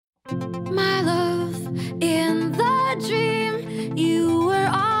My love, in the dream, you were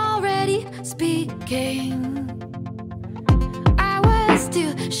already speaking. I was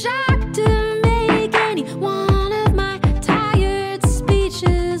too shocked to make any one of my tired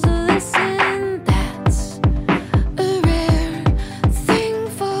speeches listen. That's a rare thing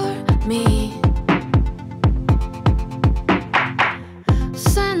for me.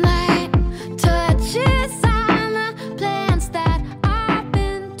 Sunlight touches on the plants that I've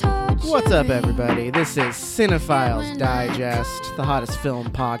been torturing. What's up, everybody? This is Cinephiles Digest, the hottest film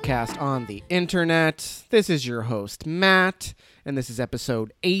podcast on the internet. This is your host, Matt, and this is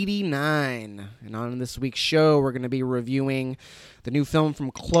episode 89. And on this week's show, we're going to be reviewing the new film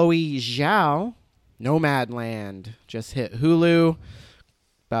from Chloe Zhao, Nomadland. Just hit Hulu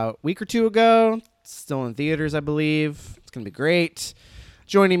about a week or two ago. It's still in theaters, I believe. It's going to be great.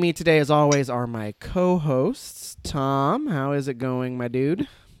 Joining me today, as always, are my co-hosts. Tom, how is it going, my dude?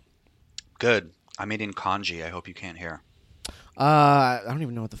 Good. I'm eating kanji. I hope you can't hear. I don't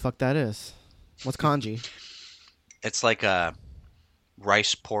even know what the fuck that is. What's kanji? It's like a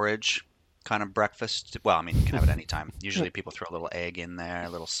rice porridge kind of breakfast. Well, I mean, you can have it anytime. Usually people throw a little egg in there, a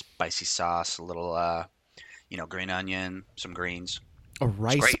little spicy sauce, a little, green onion, some greens. A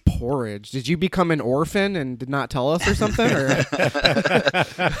rice great. porridge. Did you become an orphan and did not tell us or something? Or?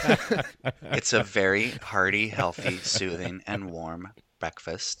 It's a very hearty, healthy, soothing, and warm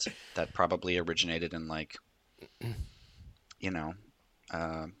breakfast that probably originated in,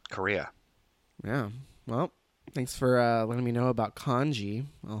 Korea. Yeah. Well, thanks for letting me know about kanji.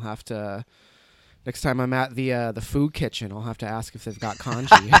 I'll have to... Next time I'm at the food kitchen, I'll have to ask if they've got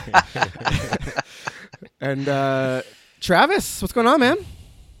kanji. And Travis, what's going on, man?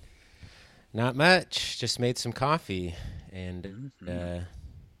 Not much. Just made some coffee, and I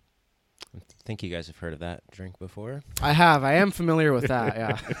think you guys have heard of that drink before. I have. I am familiar with that.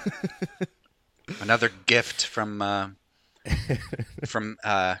 Yeah. Another gift from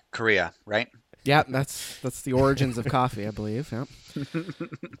Korea, right? Yeah, that's the origins of coffee, I believe. Yeah.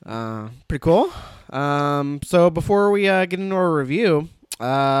 Pretty cool. So before we get into our review,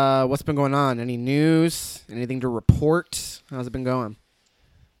 what's been going on? Any news? Anything to report? How's it been going?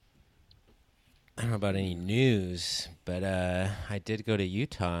 I don't know about any news, but I did go to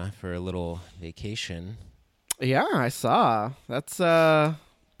Utah for a little vacation. Yeah, I saw. That's a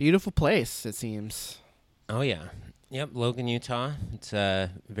beautiful place, it seems. Oh, yeah. Yep, Logan, Utah. It's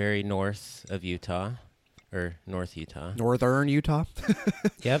very north of Utah, or North Utah. Northern Utah?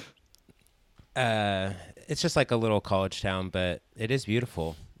 Yep. It's just like a little college town, but it is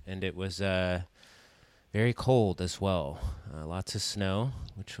beautiful, and it was very cold as well. Lots of snow,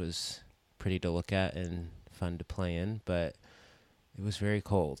 which was pretty to look at and fun to play in, but it was very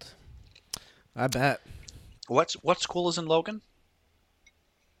cold. I bet. What school is in Logan?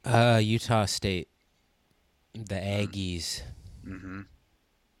 Utah State. The Aggies. Mm-hmm.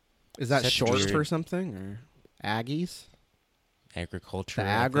 Is that Such short weird. for something? Or Aggies? Agriculture. The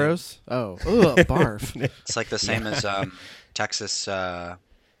I think. Agros? Oh, ugh, barf. It's like the same as Texas.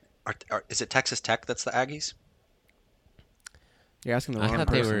 Is it Texas Tech that's the Aggies? You're asking the I wrong thought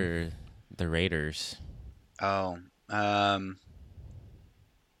person. they were the Raiders. Oh, I don't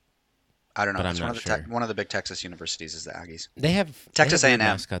know. But I'm It's not sure. one of the big Texas universities is the Aggies. They have Texas weird A&M.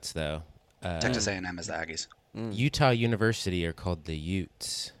 mascots though. Texas A&M is the Aggies. Utah University are called the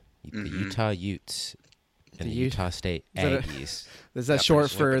Utes. The Mhm. Utah Utes and the The Utah State Is that a- Aggies. Is that Yep, short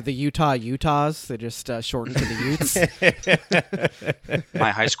just for look the Utah Utahs? They just shortened to the Utes?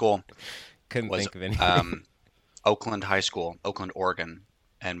 My high school Couldn't was think of any. Oakland High School, Oakland, Oregon,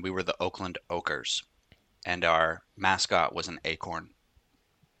 and we were the Oakland Okers, and our mascot was an acorn.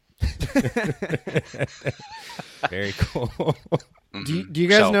 Very cool. Mhm. Do you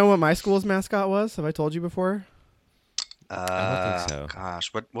guys So, know what my school's mascot was? Have I told you before? I don't think so.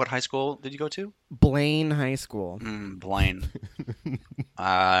 Gosh, what high school did you go to? Blaine High School. Blaine.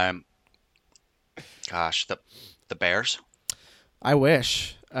 Gosh, the Bears. I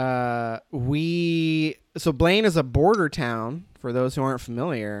wish. So Blaine is a border town, for those who aren't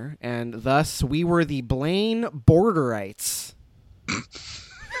familiar, and thus we were the Blaine Borderites.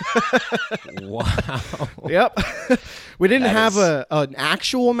 Wow. Yep. We didn't That have is an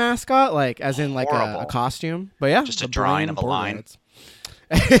actual mascot, like as in like a horrible. costume. But yeah, Just a the drawing Blaine of a line. Borderites.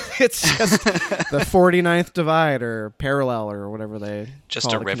 It's just the 49th divide or parallel or whatever they Just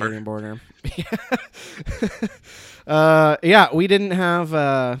call a the river. Canadian border. Yeah, we didn't have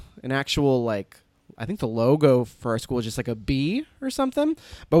an actual, like, I think the logo for our school was just like a bee or something.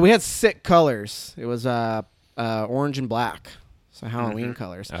 But we had sick colors. It was orange and black. So Halloween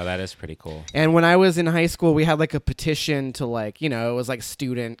colors. Oh, that is pretty cool. And when I was in high school, we had like a petition to like, it was like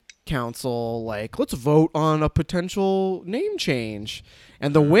student council, like, let's vote on a potential name change.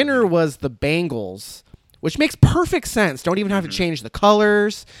 And the winner was the Bengals, which makes perfect sense. Don't even have to change the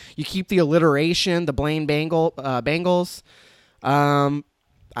colors. You keep the alliteration, the Blaine Bengals.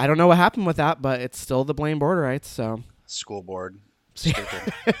 I don't know what happened with that, but it's still the Blaine Borderites, so. School board.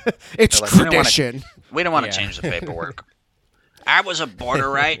 Stupid. It's They're like, tradition. We don't want to Yeah. change the paperwork. I was a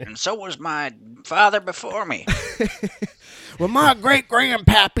Borderite, and so was my father before me. Well, my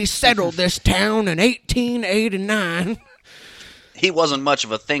great-grandpappy settled this town in 1889. He wasn't much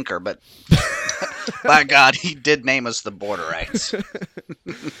of a thinker, but by God, he did name us the Borderites.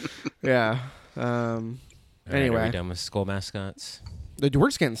 Yeah. All right, are Anyway. we done with school mascots? The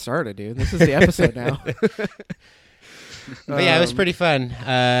work's getting started, dude. This is the episode now. But yeah, it was pretty fun.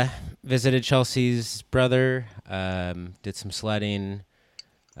 Visited Chelsea's brother. Did some sledding.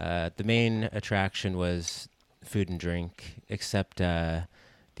 The main attraction was food and drink, except the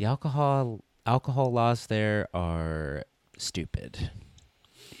alcohol laws there are stupid.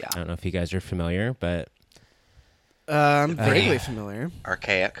 Yeah. I don't know if you guys are familiar, but I'm vaguely familiar.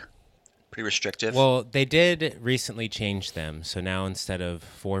 Archaic. Pretty restrictive. well, they did recently change them. So now instead of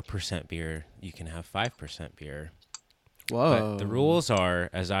 4% beer, you can have 5% beer. Whoa. But the rules are,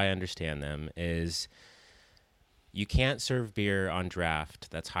 as I understand them, is you can't serve beer on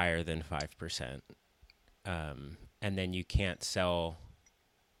draft that's higher than 5%. And then you can't sell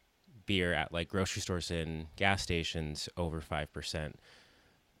beer at like grocery stores and gas stations over 5%.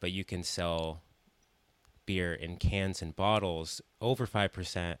 But you can sell beer in cans and bottles over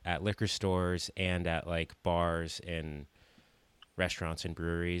 5% at liquor stores and at like bars and restaurants and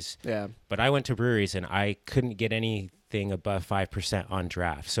breweries. Yeah. But I went to breweries and I couldn't get anything above 5% on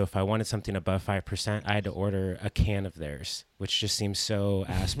draft. So if I wanted something above 5%, I had to order a can of theirs, which just seems so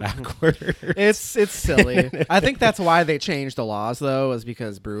ass backward. It's silly. I think that's why they changed the laws, though, is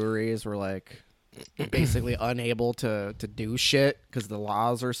because breweries were like basically unable to do shit because the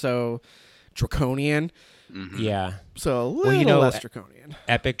laws are so draconian. Yeah. So a little less draconian.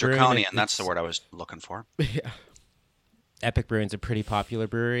 Epic Brewing, Draconian, that's the word I was looking for. Yeah. Epic Brewing's a pretty popular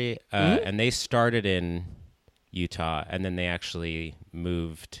brewery, and they started in Utah, and then they actually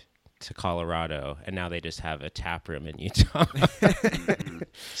moved to Colorado, and now they just have a tap room in Utah.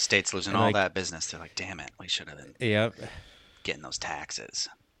 State's losing And all like- that business. They're like, damn it, we should have been Yep. getting those taxes.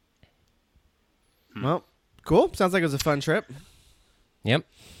 Well, cool. Sounds like it was a fun trip. Yep.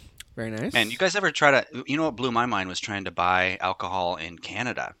 Very nice. Man, you guys ever try to? You know what blew my mind was trying to buy alcohol in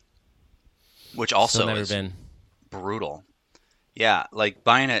Canada, which also Still never is been. brutal. Yeah, like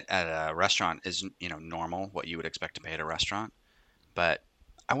buying it at a restaurant is normal, what you would expect to pay at a restaurant. But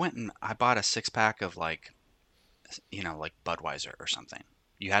I went and I bought a 6-pack of like Budweiser or something.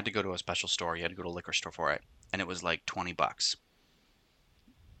 You had to go to a special store. You had to go to a liquor store for it, and it was like $20.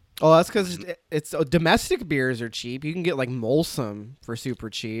 Oh, that's because it's domestic beers are cheap. You can get like Molson for super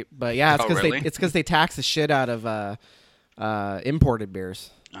cheap. But yeah, it's Oh, because really? they tax the shit out of imported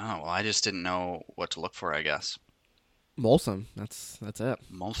beers. Oh well, I just didn't know what to look for. I guess Molson. That's it.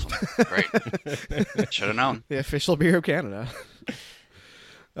 Molson, great. Should have known. The official beer of Canada.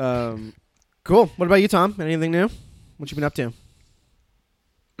 Cool. What about you, Tom? Anything new? What you been up to?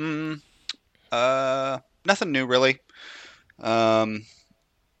 Nothing new really.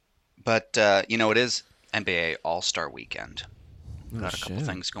 But it is NBA All-Star Weekend. Got a couple shit.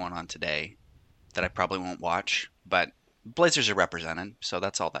 things going on today that I probably won't watch, but Blazers are represented, so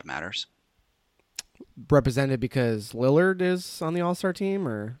that's all that matters. Represented because Lillard is on the All-Star team,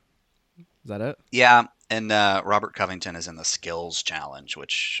 or is that it? Yeah, and Robert Covington is in the skills challenge,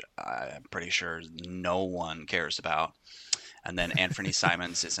 which I'm pretty sure no one cares about. And then Anthony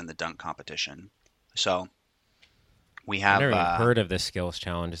Simons is in the dunk competition. So we I've have never even heard of the skills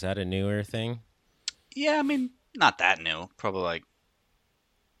challenge. Is that a newer thing? yeah, I mean, not that new. Probably like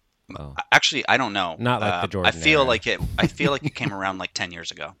Oh. actually, I don't know. Not like the Jordan I feel era. like it. I feel like it came around like 10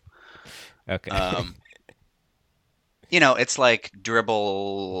 years ago. Okay. It's like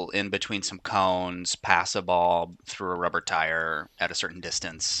dribble in between some cones, pass a ball through a rubber tire at a certain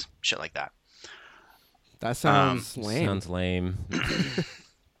distance, shit like that. That sounds lame. Sounds lame.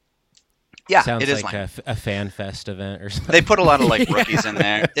 Yeah, Sounds it is like lame. a fan fest event or something. They put a lot of like rookies in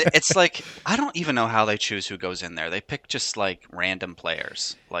there. It's like I don't even know how they choose who goes in there. They pick just like random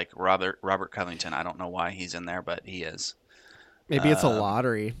players, like Robert Covington. I don't know why he's in there, but he is. Maybe it's a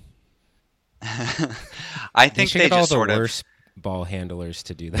lottery. I They think should they get all just the sort of. worst ball handlers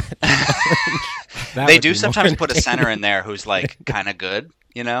to do that. That They would do be more sometimes put a entertaining. center in there who's like kind of good,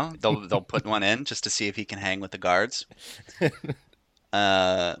 They'll put one in just to see if he can hang with the guards,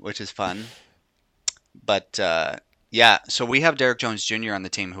 which is fun. But yeah, so we have Derek Jones Jr. on the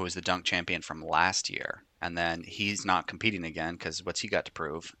team, who was the dunk champion from last year, and then he's not competing again because what's he got to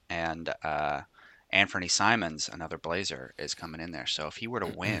prove? And Anthony Simons, another Blazer, is coming in there. So if he were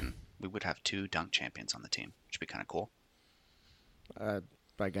to win, we would have 2 dunk champions on the team, which would be kind of cool.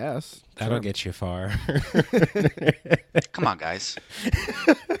 I guess. That'll Sure. get you far. Come on, guys.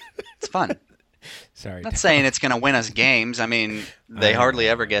 It's fun. Sorry. Not saying it's going to win us games. I mean, they hardly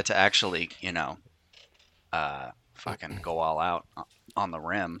ever get to actually, fucking go all out on the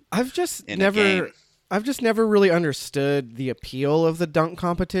rim. I've just in a game. never really understood the appeal of the dunk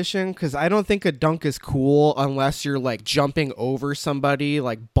competition, because I don't think a dunk is cool unless you're like jumping over somebody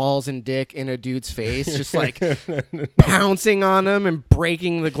like balls and dick in a dude's face, just like pouncing on them and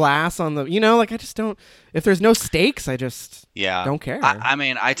breaking the glass on the, like I just don't, if there's no stakes, I just don't care. I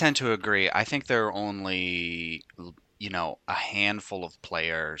mean, I tend to agree. I think there are only, a handful of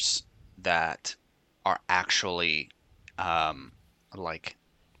players that are actually like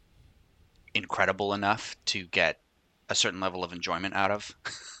incredible enough to get a certain level of enjoyment out of.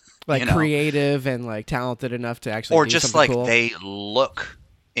 Like creative and like talented enough to actually or do just something like cool. they look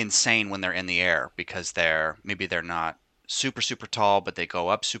insane when they're in the air because they're not super tall, but they go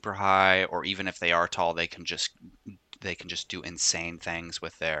up super high, or even if they are tall, they can just do insane things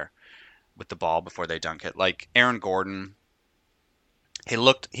with the ball before they dunk it. Like Aaron Gordon,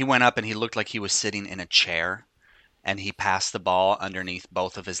 he went up and he looked like he was sitting in a chair, and he passed the ball underneath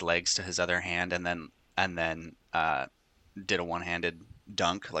both of his legs to his other hand, and then did a one-handed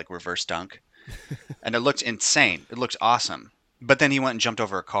dunk, like reverse dunk, and it looked insane. It looked awesome. But then he went and jumped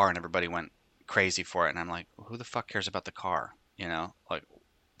over a car, and everybody went crazy for it. And I'm like, who the fuck cares about the car? Like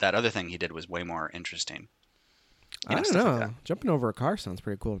that other thing he did was way more interesting. I don't stuff know. like that. Jumping over a car sounds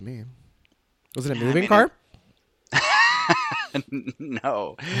pretty cool to me. Was it a moving car?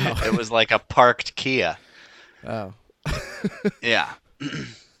 No, it was like a parked Kia. Oh. Yeah,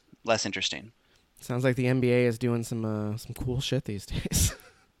 less interesting. Sounds like the NBA is doing some cool shit these days.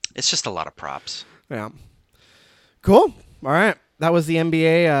 It's just a lot of props. Yeah. Cool. All right. That was the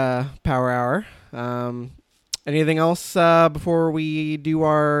NBA Power Hour. Anything else before we do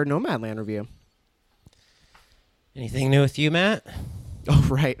our Nomadland review? Anything new with you, Matt? Oh,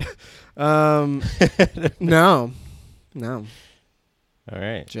 right. No. All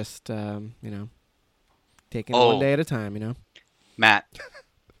right. Just, taking it one day at a time, Matt.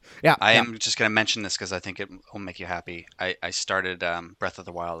 Yeah. I am just going to mention this because I think it will make you happy. I started Breath of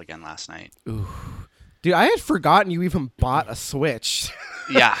the Wild again last night. Ooh. Dude, I had forgotten you even bought a Switch.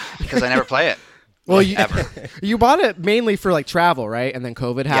 Yeah, because I never play it. Well, ever. You bought it mainly for like travel, right? And then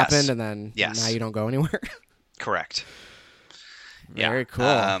COVID happened, Yes. and then Yes. now you don't go anywhere. Correct. Very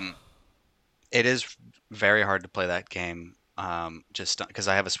cool. It is very hard to play that game, just because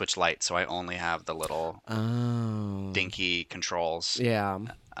I have a Switch Lite, so I only have the little dinky controls. Yeah.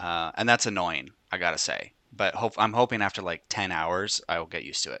 And that's annoying, I gotta say. But I'm hoping after like 10 hours, I will get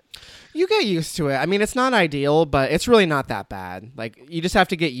used to it. You get used to it. I mean, it's not ideal, but it's really not that bad. Like, you just have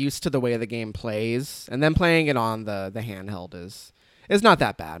to get used to the way the game plays, and then playing it on the handheld is not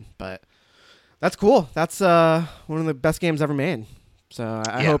that bad. But that's cool. That's one of the best games ever made. So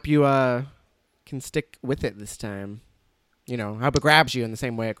I hope you can stick with it this time. I hope it grabs you in the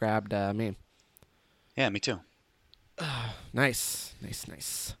same way it grabbed me. Yeah, me too. Nice.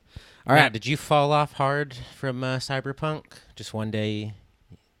 All right. Did you fall off hard from Cyberpunk? Just one day,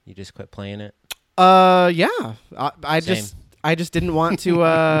 you just quit playing it? Yeah. I Same. just didn't want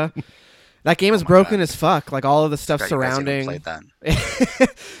to. That game is broken God. as fuck. Like all of the stuff Forgot you guys even surrounding, played that.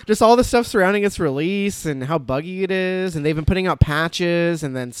 just all the stuff surrounding its release and how buggy it is. And they've been putting out patches,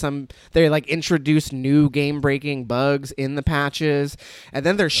 and then they like introduced new game-breaking bugs in the patches, and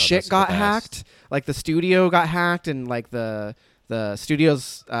then their shit that's the got best. hacked. Like the studio got hacked, and like the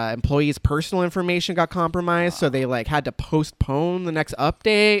studio's employees' personal information got compromised, so they like had to postpone the next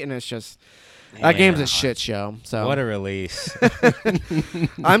update, and it's just that game's a shit show. So What a release.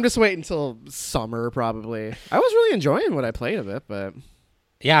 I'm just waiting until summer probably. I was really enjoying what I played of it, but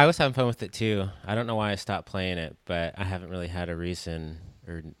Yeah, I was having fun with it too. I don't know why I stopped playing it, but I haven't really had a reason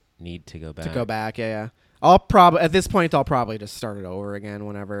or need to go back. yeah. I'll probably at this point I'll probably just start it over again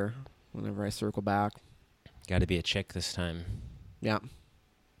whenever I circle back. Got to be a chick this time. Yeah.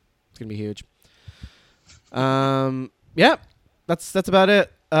 It's going to be huge. Yeah. That's about it.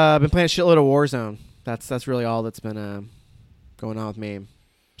 I've been playing a shitload of Warzone. That's really all that's been going on with me.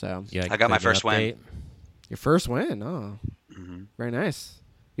 So, You like I got my clicking first win. update? your first win. Oh. Mhm. Very nice.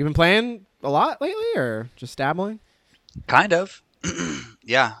 You've been playing a lot lately or just dabbling? Kind of.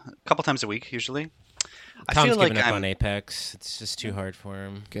 Yeah, a couple times a week usually. I Tom's feel like given up on Apex. It's just too hard for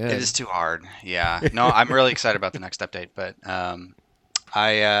him. Good. it is too hard. Yeah. No, I'm really excited about the next update, but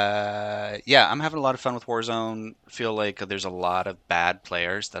yeah, I'm having a lot of fun with Warzone. Feel like there's a lot of bad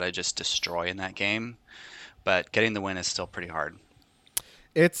players that I just destroy in that game, but getting the win is still pretty hard.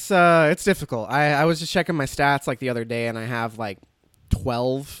 It's difficult. I was just checking my stats like the other day, and I have like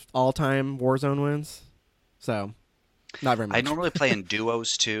 12 all-time Warzone wins. So, not very much. I normally play in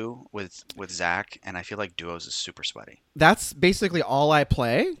duos too with Zach, and I feel like duos is super sweaty. That's basically all I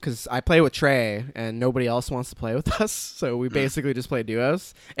play because I play with Trey, and nobody else wants to play with us. So we basically just play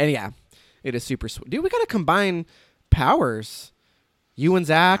duos. And yeah, it is super sweet. Dude, we gotta combine powers. You and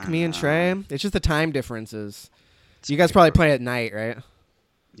Zach, me and Trey. It's just the time differences. You guys probably play at night, right?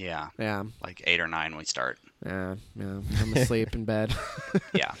 Yeah, Yeah. like 8 or 9 we start. Yeah. I'm asleep in bed.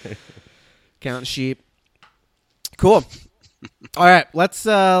 Yeah. Counting sheep. Cool. All right, let's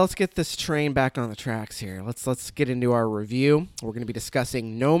get this train back on the tracks here. Let's get into our review. We're going to be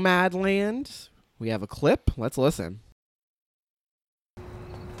discussing Nomadland. We have a clip. Let's listen.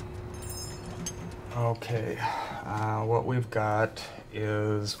 Okay, what we've got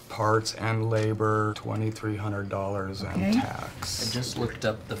is parts and labor, $2,300 and Okay. tax. I just looked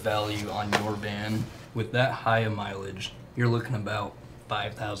up the value on your van. With that high a mileage, you're looking about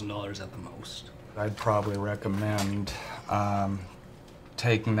 $5,000 at the most. I'd probably recommend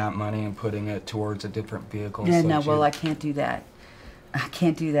taking that money and putting it towards a different vehicle. No, so no, that well, you- I can't do that. I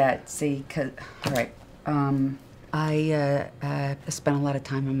can't do that. See, all right. I spent a lot of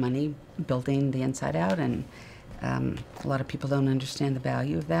time and money building the Inside Out, and a lot of people don't understand the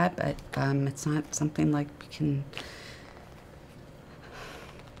value of that, but it's not something like we can.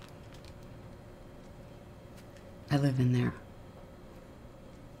 I live in there.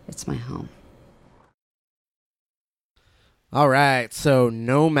 It's my home. All right, so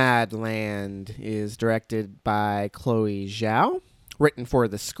Nomadland is directed by Chloe Zhao, written for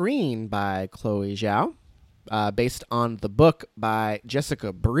the screen by Chloe Zhao, based on the book by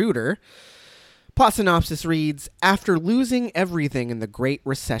Jessica Bruder. Plot synopsis reads, after losing everything in the Great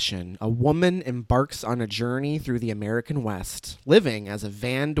Recession, a woman embarks on a journey through the American West, living as a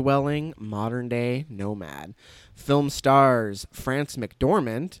van-dwelling modern-day nomad. Film stars France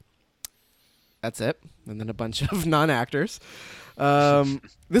McDormand. That's it. And then a bunch of non-actors.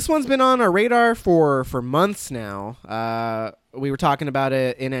 This one's been on our radar for months now. We were talking about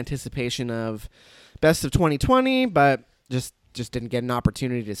it in anticipation of Best of 2020, but just didn't get an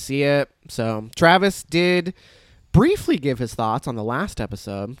opportunity to see it. So Travis did briefly give his thoughts on the last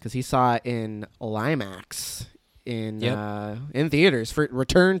episode because he saw it in IMAX in theaters, for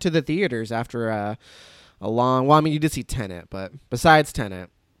return to the theaters after a long. Well, I mean, you did see Tenet, but besides Tenet,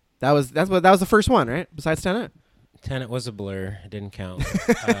 that was the first one, right? Besides Tenet. Tenet was a blur. It didn't count.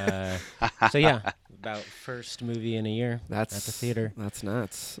 So yeah, about first movie in a year at the theater. That's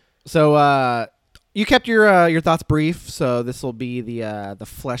nuts. So you kept your thoughts brief, so this will be the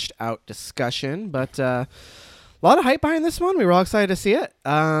fleshed out discussion. But a lot of hype behind this one. We were all excited to see it.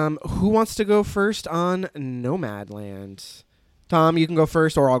 Who wants to go first on Nomadland? Tom, you can go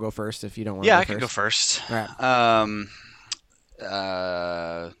first, or I'll go first if you don't want. Yeah, to I can go first. All right.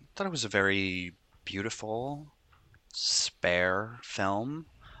 Thought it was a very beautiful, spare film.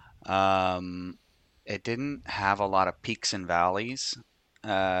 It didn't have a lot of peaks and valleys. In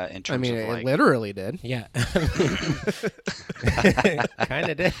terms I mean, of it like, literally did. Yeah, kind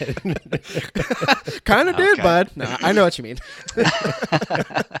of did. Kind of did, Okay. bud. No, I know what you mean.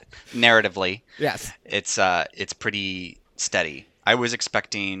 narratively, Yes. it's pretty steady. I was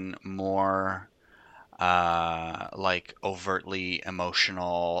expecting more like overtly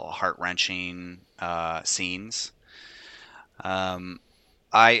emotional, heart-wrenching scenes.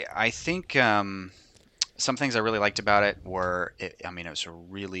 I think some things I really liked about it were, it was a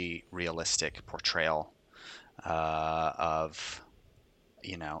really realistic portrayal of,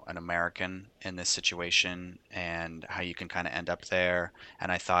 an American in this situation and how you can kind of end up there.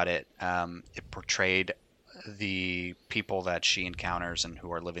 And I thought it portrayed the people that she encounters and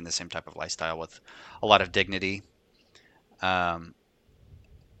who are living the same type of lifestyle with a lot of dignity,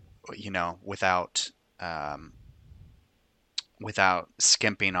 without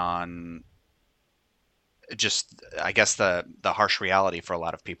skimping on just, I guess, the harsh reality for a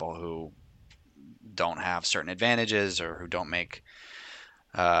lot of people who don't have certain advantages or who don't make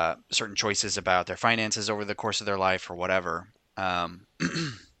certain choices about their finances over the course of their life or whatever.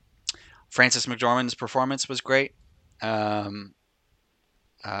 Frances McDormand's performance was great. I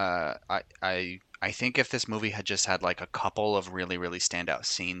think if this movie had just had like a couple of really, really standout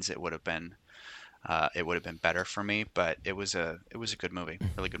scenes, it would have been it would have been better for me. But it was a good movie,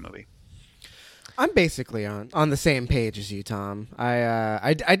 really good movie. I'm basically on the same page as you, Tom.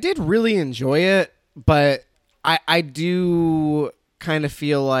 I did really enjoy it, but I do kind of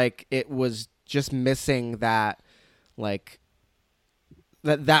feel like it was just missing that, like,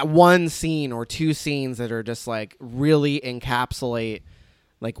 that one scene or two scenes that are just like really encapsulate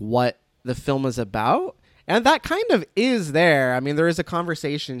like what the film is about. And that kind of is there. I mean, there is a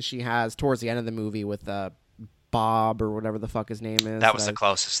conversation she has towards the end of the movie with Bob or whatever the fuck his name is. That was the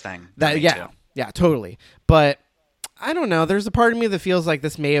closest thing. Yeah, totally. But I don't know. There's a part of me that feels like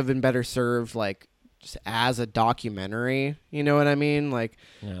this may have been better served like just as a documentary. You know what I mean? Like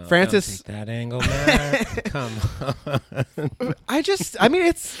No, Francis. don't take that angle, man. Come on. I mean,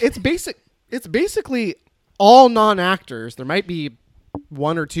 it's basic. It's basically all non-actors. There might be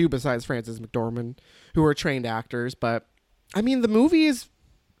one or two besides Frances McDormand who are trained actors, but I mean, the movie is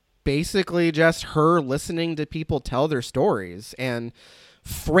basically just her listening to people tell their stories and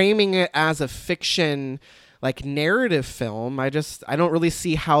framing it as a fiction, like narrative film. I don't really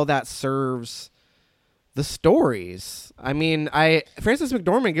see how that serves the stories. I mean, Frances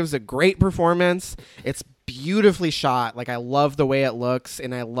McDormand gives a great performance. It's beautifully shot. Like, I love the way it looks,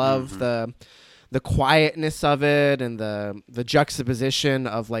 and I love the quietness of it and the juxtaposition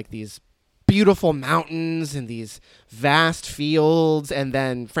of like these beautiful mountains and these vast fields, and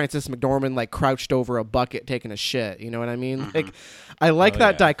then Frances McDormand like crouched over a bucket taking a shit. You know what I mean? Like, I like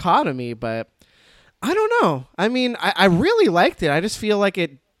that dichotomy, but I don't know. I mean, I really liked it. I just feel like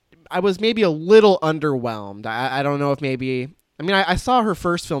I was maybe a little underwhelmed. I don't know if maybe... I mean, I saw her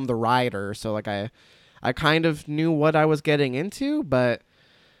first film, The Rider, so like I kind of knew what I was getting into, but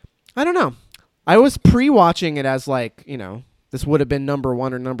I don't know. I was pre-watching it as like, you know, this would have been number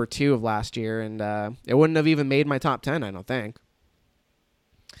 1 or number 2 of last year, and it wouldn't have even made my top 10, I don't think.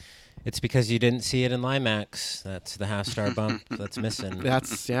 It's because you didn't see it in Limax. That's the half-star bump that's missing.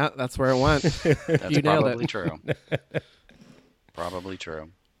 That's where it went. That's You nailed probably it. true. Probably true.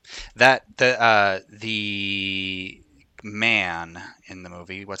 That the man in the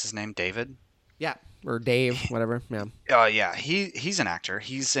movie, what's his name? David? Yeah, or Dave, whatever. Yeah. Oh yeah, he's an actor.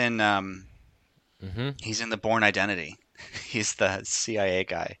 He's in he's in The Bourne Identity. He's the CIA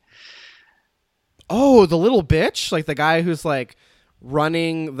guy. Oh, the little bitch, like the guy who's like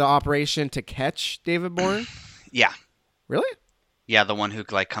running the operation to catch David Bourne. Yeah. Really? Yeah, the one who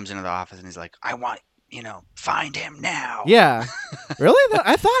like comes into the office and he's like, I want, find him now. Yeah. Really?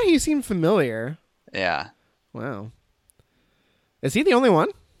 I thought he seemed familiar. Yeah. Wow. Is he the only one?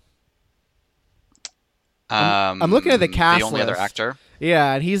 I'm looking at the cast The only other list. actor.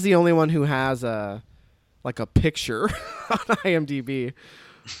 Yeah, and he's the only one who has a picture on IMDb.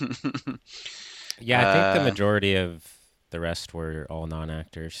 Yeah, I think the majority of the rest were all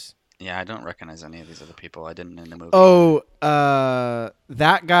non-actors. Yeah, I don't recognize any of these other people. I didn't in the movie. Oh,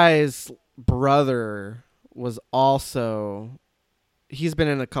 that guy's brother was also... He's been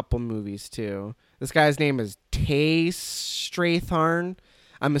in a couple movies, too. This guy's name is Tay Strathern.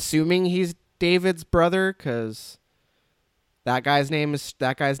 I'm assuming he's David's brother, because that guy's name is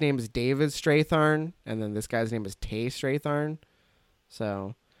David Strathern, and then this guy's name is Tay Strathern.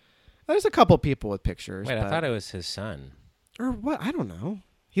 So there's a couple people with pictures. Wait, I thought it was his son. Or what? I don't know.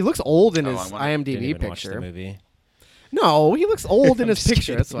 He looks old in his Didn't IMDb even watch picture. the movie. No, he looks old in his just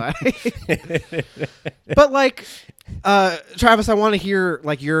picture. That's why. But like, Travis, I want to hear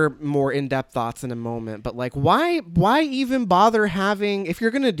like your more in-depth thoughts in a moment. But like, why even bother having? If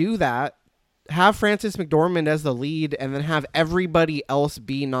you're gonna do that, have Frances McDormand as the lead, and then have everybody else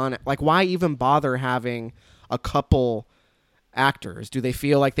be non. Like, why even bother having a couple actors? Do they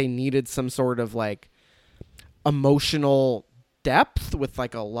feel like they needed some sort of like emotional depth with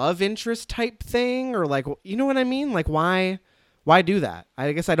like a love interest type thing, or like, you know what I mean? Like, why do that?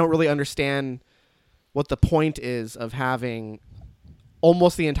 I guess I don't really understand what the point is of having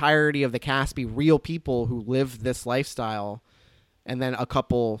almost the entirety of the cast be real people who live this lifestyle, and then a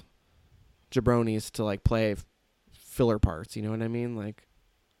couple jabronis to like play filler parts. You know what I mean? Like,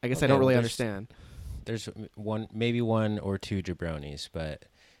 I guess I don't really understand. There's maybe one or two jabronis, but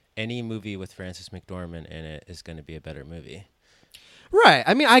any movie with Frances McDormand in it is going to be a better movie. Right.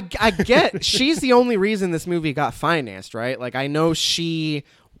 I mean, I get she's the only reason this movie got financed, right? Like, I know she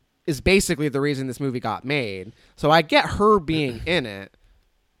is basically the reason this movie got made. So I get her being in it,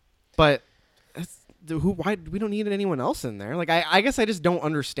 but why we don't need anyone else in there? Like, I guess I just don't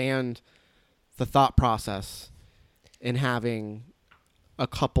understand the thought process in having a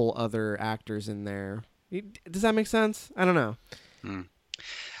couple other actors in there. Does that make sense? I don't know.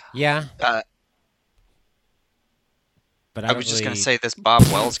 Yeah. But I was just going to say this Bob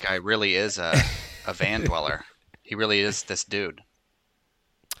Wells guy really is a a van dweller. He really is this dude.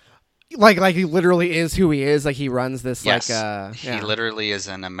 Like he literally is who he is. Like he runs this Yes, yeah. he literally is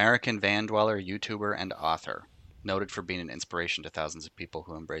an American van dweller, YouTuber, and author, noted for being an inspiration to thousands of people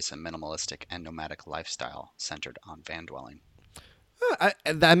who embrace a minimalistic and nomadic lifestyle centered on van dwelling.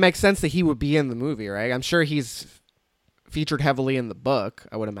 That makes sense that he would be in the movie, right? I'm sure he's featured heavily in the book,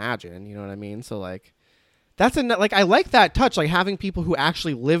 I would imagine. You know what I mean? So like, that's like I like that touch, like having people who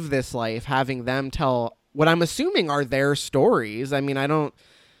actually live this life, having them tell what I'm assuming are their stories. I mean, I don't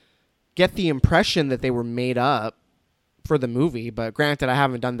get the impression that they were made up for the movie, but granted, I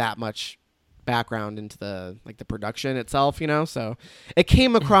haven't done that much background into the production itself, you know. So it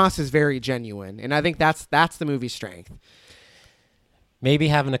came across as very genuine, and I think that's the movie's strength. Maybe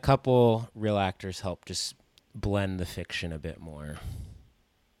having a couple real actors help just blend the fiction a bit more.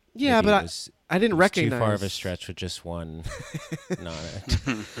 Yeah, Maybe but I didn't it was recognize too far of a stretch with just one.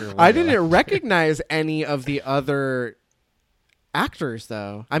 I didn't recognize any of the other actors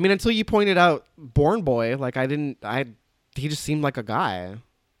though. I mean, until you pointed out Born Boy, like he just seemed like a guy,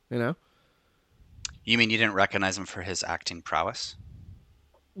 you know? You mean you didn't recognize him for his acting prowess?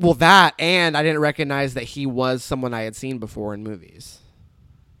 Well, that, and I didn't recognize that he was someone I had seen before in movies.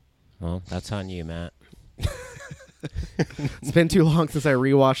 Well, that's on you, Matt. It's been too long since I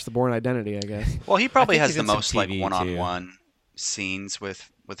rewatched The Bourne Identity, I guess. Well, he probably I think has he the did some most like TV one-on-one scenes with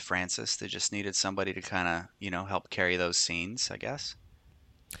Francis. They just needed somebody to kind of, help carry those scenes, I guess.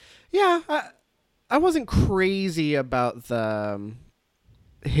 Yeah, I wasn't crazy about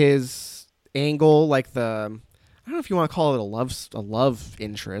his angle, like I don't know if you want to call it a love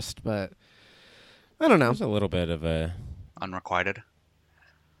interest, but I don't know. There's a little bit of a Unrequited.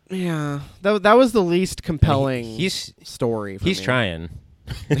 Yeah, that was the least compelling he's story for he's me. trying.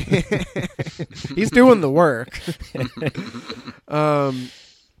 He's doing the work.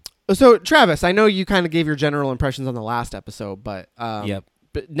 So Travis, I know you kind of gave your general impressions on the last episode, but Yep.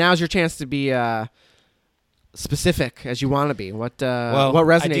 But now's your chance to be specific as you want to be. What Well, what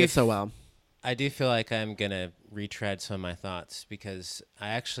I resonated do so well? I do feel like I'm gonna retread some of my thoughts because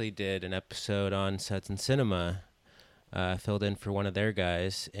I actually did an episode on Suds and Cinema. Filled in for one of their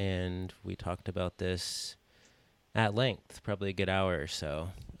guys, and we talked about this at length, probably a good hour or so.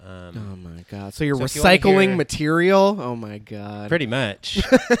 Oh my god! So you're so if you wanna recycling hear- material? Oh my god! Pretty much.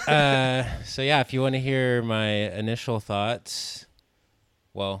 So yeah, if you want to hear my initial thoughts,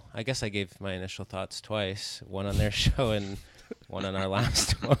 well, I guess I gave my initial thoughts twice, one on their show and one on our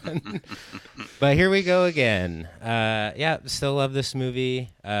last one. But here we go again. Yeah, still love this movie.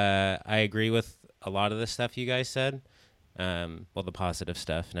 I agree with a lot of the stuff you guys said. Well, the positive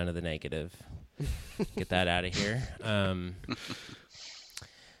stuff, none of the negative. Get that out of here.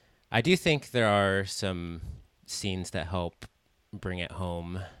 I do think there are some scenes that help bring it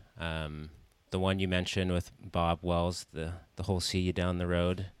home. The one you mentioned with Bob Wells, the whole "see you down the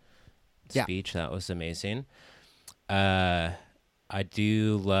road" speech, that was amazing. I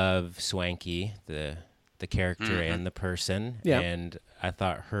do love Swanky, the character and the person, and I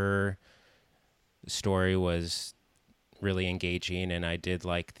thought her story was really engaging, and I did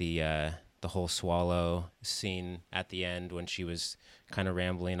like the whole swallow scene at the end when she was kind of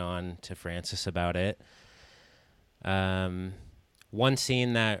rambling on to Francis about it. One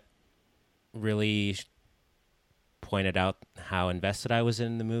scene that really pointed out how invested I was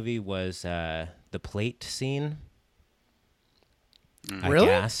in the movie was the plate scene. Really?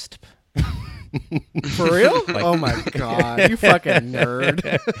 I gasped. For real? Oh my god! You fucking nerd.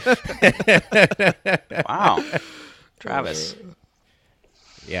 Wow. Travis.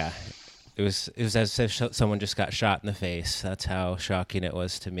 Yeah. It was as if someone just got shot in the face. That's how shocking it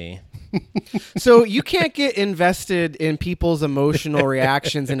was to me. So you can't get invested in people's emotional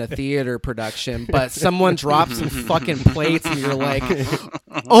reactions in a theater production, but someone drops some fucking plates and you're like,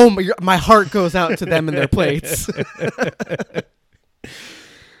 oh, my heart goes out to them and their plates.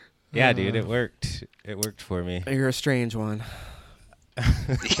 Yeah, dude, it worked. It worked for me. You're a strange one.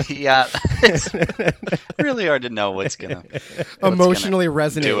 Yeah. It's really hard to know what's gonna Emotionally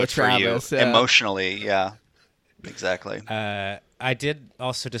resonate do with it for you. Travis. Yeah. Emotionally, yeah. Exactly. I did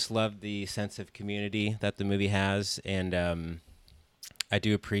also just love the sense of community that the movie has, and I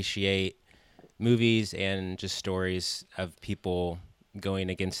do appreciate movies and just stories of people going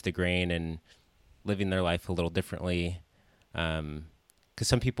against the grain and living their life a little differently. Because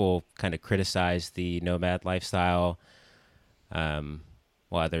some people kind of criticize the nomad lifestyle, while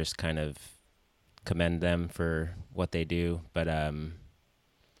others kind of commend them for what they do. But yeah,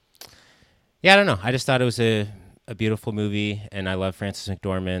 I don't know. I just thought it was a beautiful movie, and I love Frances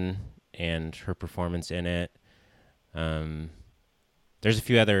McDormand and her performance in it. There's a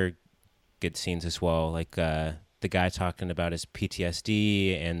few other good scenes as well. Like the guy talking about his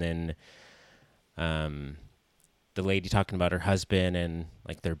PTSD, and then the lady talking about her husband and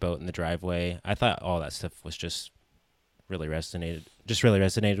like their boat in the driveway. I thought all that stuff was just really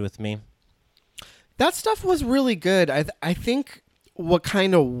resonated with me. That stuff was really good. I think what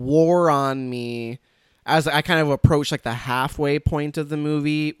kind of wore on me as I kind of approached like the halfway point of the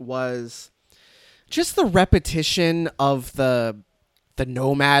movie was just the repetition of the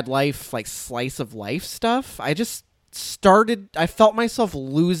nomad life, like slice of life stuff. I felt myself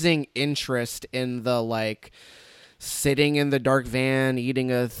losing interest in the like sitting in the dark van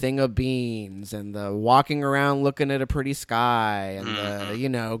eating a thing of beans and the walking around looking at a pretty sky and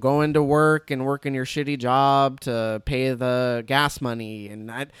the going to work and working your shitty job to pay the gas money,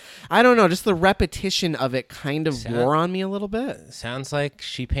 and I don't know, just the repetition of it kind of wore on me a little bit. Sounds like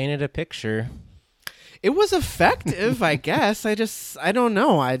she painted a picture. It was effective, I guess. I don't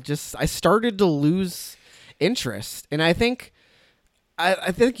know. I started to lose interest, and I think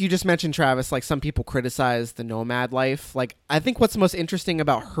you just mentioned, Travis, like some people criticize the nomad life. Like, I think what's most interesting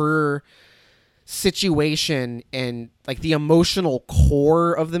about her situation and like the emotional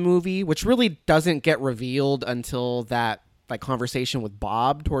core of the movie, which really doesn't get revealed until that like conversation with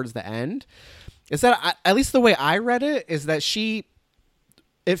Bob towards the end, is that at least the way I read it is that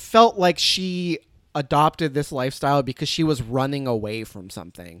it felt like she adopted this lifestyle because she was running away from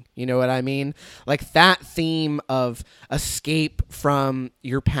something. You know what I mean? Like that theme of escape from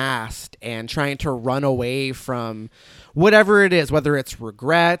your past and trying to run away from whatever it is, whether it's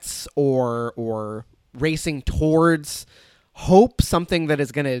regrets or racing towards hope, something that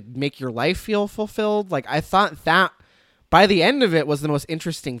is going to make your life feel fulfilled. Like I thought that by the end of it was the most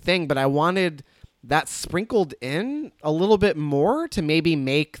interesting thing, but I wanted that sprinkled in a little bit more to maybe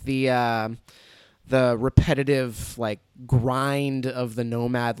make the repetitive like grind of the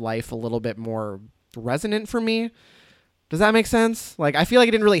nomad life a little bit more resonant for me. Does that make sense? Like, I feel like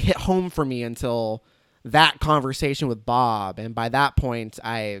it didn't really hit home for me until that conversation with Bob. And by that point,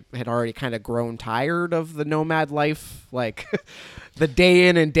 I had already kind of grown tired of the nomad life, like the day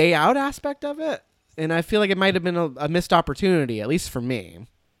in and day out aspect of it. And I feel like it might have been a missed opportunity, at least for me.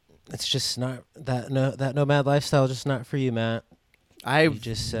 It's just not that nomad lifestyle, just not for you, Matt. I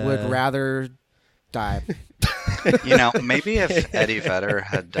just would rather die. Maybe if Eddie Vedder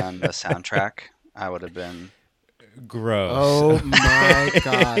had done the soundtrack, I would have been gross. Oh my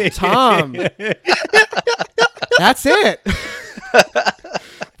God, Tom! That's it.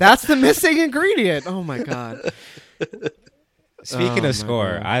 That's the missing ingredient. Oh my God. Speaking of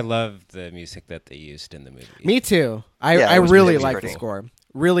score, God. I love the music that they used in the movie. Me too. I really like the score.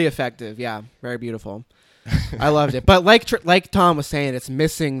 Really effective. Yeah, very beautiful. I loved it. But like Tom was saying, it's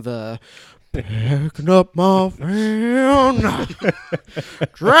missing the picking up my van,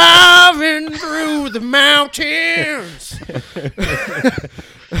 driving through the mountains.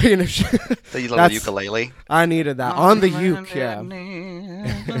 The little ukulele. I needed that on the uke. Yeah.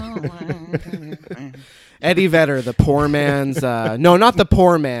 Eddie Vedder, the poor man's. No, not the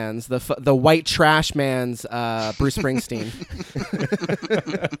poor man's. The white trash man's. Bruce Springsteen.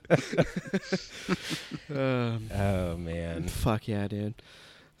 Oh man. Fuck yeah, dude.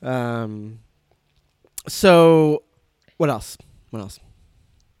 So what else? I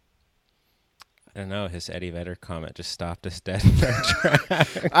don't know. His Eddie Vedder comment just stopped us dead in our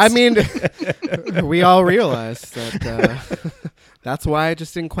tracks. I mean, we all realized that that's why it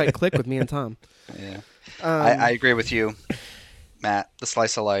just didn't quite click with me and Tom. Yeah. I agree with you, Matt. The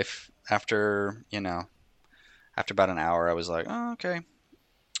slice of life, after about an hour, I was like, oh, okay.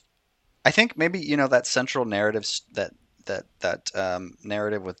 I think maybe, that central narrative, that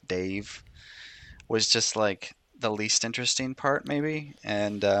narrative with Dave was just like the least interesting part, maybe.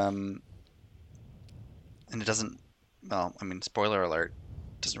 And it doesn't, well, I mean, spoiler alert,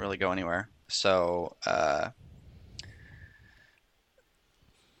 doesn't really go anywhere. So,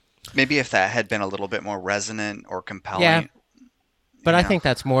 maybe if that had been a little bit more resonant or compelling. Yeah. But I think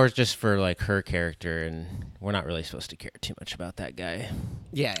that's more just for like her character, and we're not really supposed to care too much about that guy.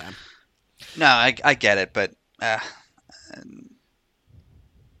 Yeah. No, I get it, but I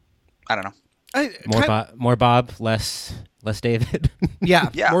don't know. More Bob, less David. Yeah.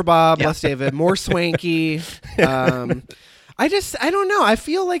 More Bob, less David, more swanky. I don't know. I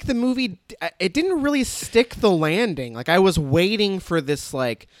feel like the movie, it didn't really stick the landing. Like I was waiting for this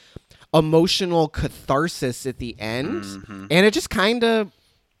like emotional catharsis at the end, and it just kind of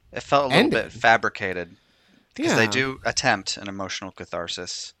it felt a little bit fabricated because they do attempt an emotional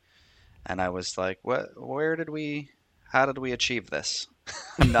catharsis, and I was like, how did we achieve this?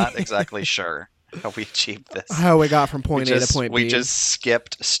 I'm not exactly sure. how we achieved this. How we got from point A just, to point B. We just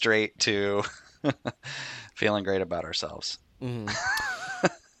skipped straight to feeling great about ourselves.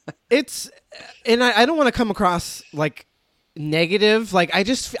 It's, and I don't want to come across like negative. Like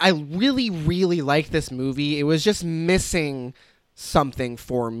I really, really like this movie. It was just missing something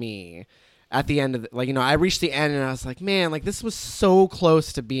for me at the end of I reached the end and I was like, man, like this was so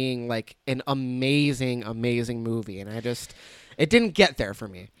close to being like an amazing, amazing movie. And it didn't get there for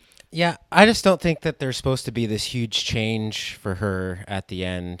me. Yeah, I just don't think that there's supposed to be this huge change for her at the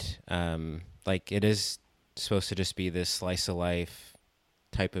end. Like it is supposed to just be this slice of life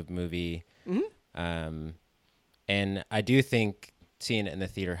type of movie. And I do think seeing it in the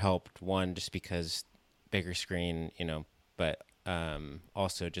theater helped, one, just because bigger screen, but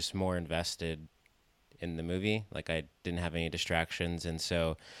also just more invested in the movie. Like I didn't have any distractions. And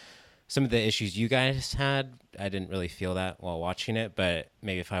so some of the issues you guys had, I didn't really feel that while watching it, but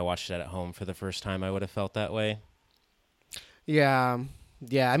maybe if I watched it at home for the first time, I would have felt that way. Yeah.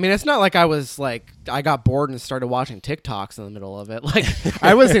 Yeah. I mean, it's not like I got bored and started watching TikToks in the middle of it. Like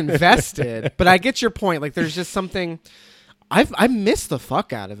I was invested, but I get your point. Like there's just something I miss the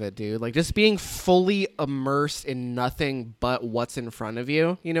fuck out of it, dude. Like just being fully immersed in nothing but what's in front of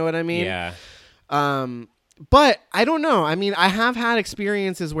you. You know what I mean? Yeah. But I don't know. I mean, I have had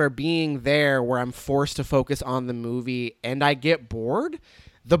experiences where being there, where I'm forced to focus on the movie and I get bored.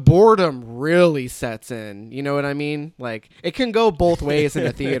 The boredom really sets in. You know what I mean? Like it can go both ways in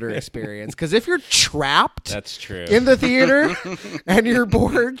a theater experience. Because if you're trapped That's true. in the theater and you're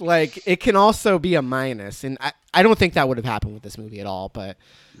bored, like it can also be a minus. And I don't think that would have happened with this movie at all. But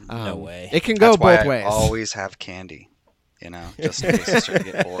No way. It can go That's why both ways. I always have candy, just in case I start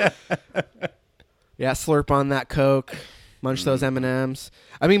to get bored. Yeah, slurp on that Coke, munch those M&Ms.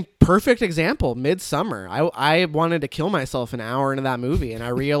 I mean, perfect example, Midsummer. I wanted to kill myself an hour into that movie, and I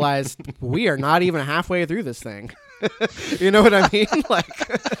realized we are not even halfway through this thing. You know what I mean? Like,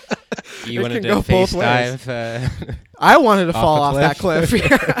 You it wanted can to go both ways. FaceTime? I wanted to fall off the that cliff.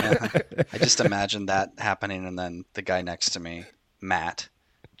 Yeah. I just imagine that happening, and then the guy next to me, Matt,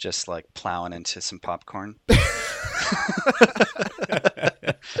 just like plowing into some popcorn.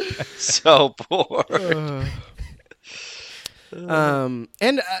 So bored.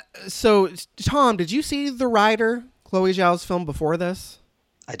 So Tom, did you see The Rider, Chloe Zhao's film before this?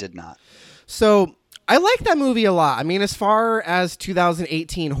 I did not. So I like that movie a lot. I mean, as far as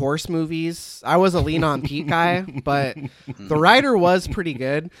 2018 horse movies, I was a Lean on Pete guy, but The Rider was pretty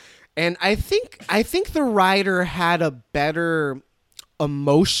good. And I think The Rider had a better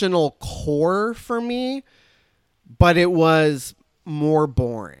emotional core for me, but it was more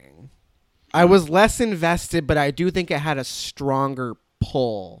boring. I was less invested, but I do think it had a stronger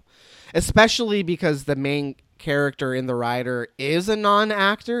pull, especially because the main character in The Rider is a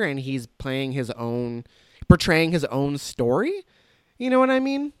non-actor and he's portraying his own story. You know what I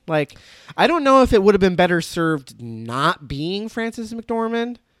mean? Like, I don't know if it would have been better served not being Frances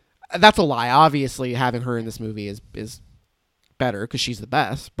McDormand. That's a lie. Obviously, having her in this movie is better because she's the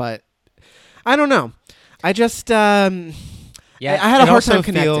best, but I don't know. I just I had a hard time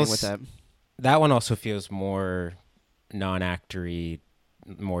connecting with it. That one also feels more non-actory,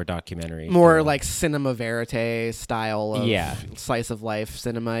 more documentary. More feel. like cinema verite style of slice of life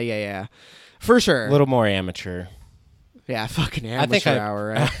cinema. Yeah. For sure. A little more amateur. Yeah, fucking amateur hour,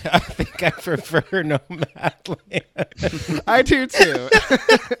 right? I think I prefer Nomadland. I do too.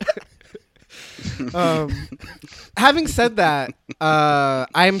 Having said that,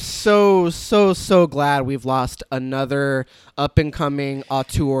 I'm so glad we've lost another up and coming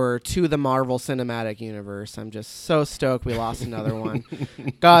auteur to the Marvel Cinematic Universe. I'm just so stoked we lost another one.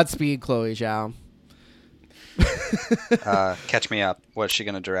 Godspeed, Chloe Zhao. Catch me up. What's she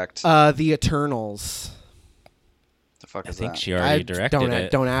gonna direct? The Eternals. The fuck I is think that? she already directed it.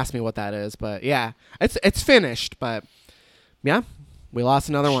 Don't ask me what that is, but yeah, it's finished. But yeah, we lost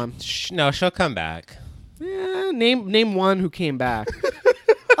another one. No, she'll come back. Yeah, name one who came back.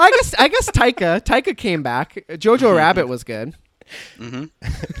 I guess Taika came back. Jojo Rabbit was good. Mm-hmm.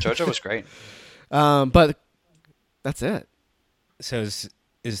 Jojo was great. But that's it. So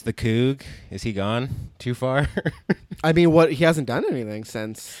is the Coog? Is he gone too far? I mean, he hasn't done anything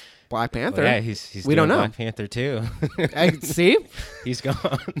since Black Panther. Well, yeah, he's we don't doing know. Black Panther too. See, He's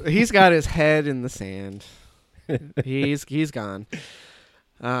gone. he's got his head in the sand. He's gone.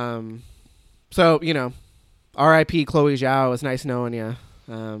 So R.I.P. Chloe Zhao. It was nice knowing you.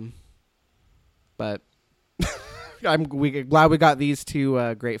 But I'm glad we got these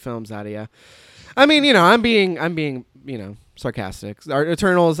two great films out of you. I mean, I'm being sarcastic. Our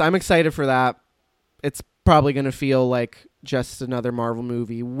Eternals, I'm excited for that. It's probably going to feel like just another Marvel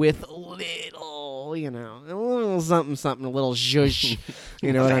movie with a little you know, a little something, something, a little zhuzh.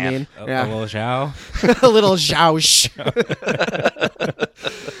 You know what I mean? A little Zhao. A little zhoush.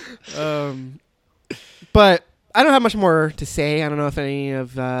 But I don't have much more to say. I don't know if any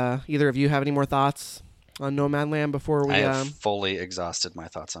of either of you have any more thoughts on Nomadland before we. I have fully exhausted my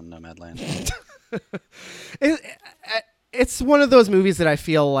thoughts on Nomadland. It's one of those movies that I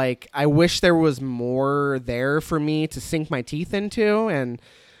feel like I wish there was more there for me to sink my teeth into, and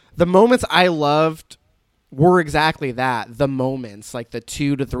the moments I loved were exactly that, the moments, like the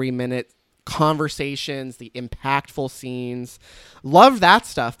 2 to 3 minute conversations, the impactful scenes. Loved that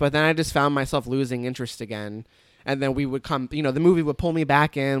stuff, but then I just found myself losing interest again. And then we would come, the movie would pull me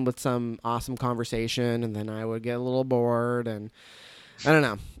back in with some awesome conversation, and then I would get a little bored, and I don't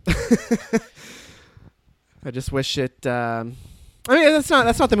know. I just wish it. I mean, that's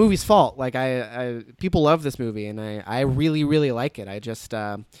not the movie's fault. Like people love this movie, and I really really like it. I just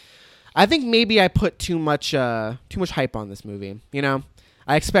I think maybe I put too much hype on this movie.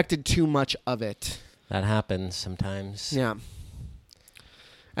 I expected too much of it. That happens sometimes. Yeah.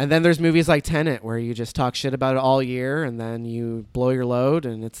 And then there's movies like Tenet where you just talk shit about it all year, and then you blow your load,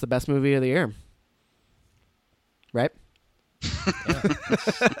 and it's the best movie of the year. Right? Yeah,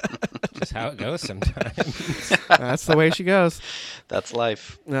 just how it goes sometimes. That's the way she goes. That's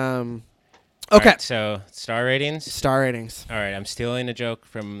life. Okay. All right, so star ratings. Star ratings. All right, I'm stealing a joke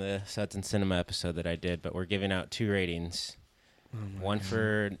from the Suds and Cinema episode that I did, but we're giving out 2 ratings. One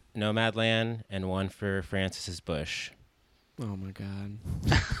for Nomadland and one for Francis's Bush. Oh my God.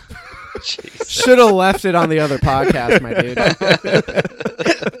 Jeez. Should have left it on the other podcast, my dude.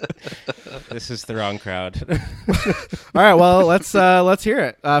 This is the wrong crowd. All right, well, let's hear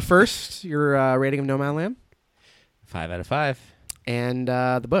it. First, your rating of Nomadland 5 out of 5. and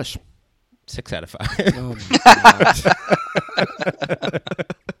the Bush. 6 out of 5. Oh my God.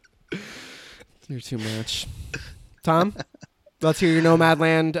 You're too much. Tom, let's hear your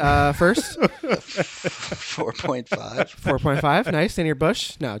Nomadland first. 4.5. 4.5. Nice. And your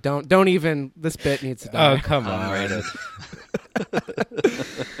Bush? No, don't even. This bit needs to die. Oh, come on. Unrated.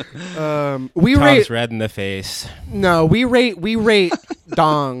 We Tom's rate. red in the face. No, we rate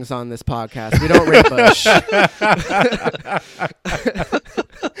dongs on this podcast. We don't rate Bush.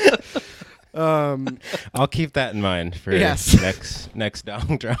 I'll keep that in mind for Yes. next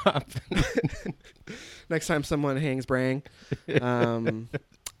dong drop. Next time someone hangs brang.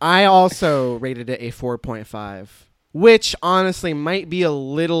 I also rated it a 4.5, which honestly might be a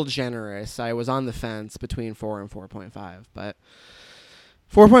little generous. I was on the fence between 4 and 4.5, but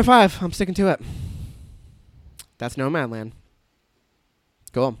 4.5, I'm sticking to it. That's Nomadland.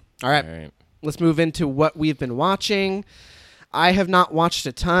 Cool. All right. All right. Let's move into what we've been watching. I have not watched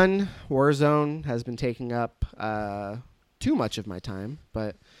a ton. Warzone has been taking up too much of my time,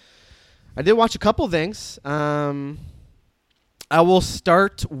 but I did watch a couple things. I will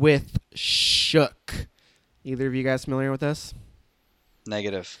start with Shook. Either of you guys familiar with this?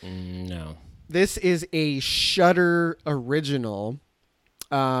 Negative. No. This is a Shudder original.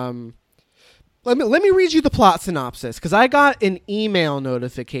 Let me read you the plot synopsis, because I got an email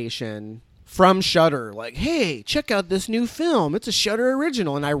notification from Shudder like, hey, check out this new film. It's a Shudder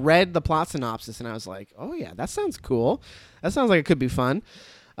original. And I read the plot synopsis, and I was like, oh, yeah, that sounds cool. That sounds like it could be fun.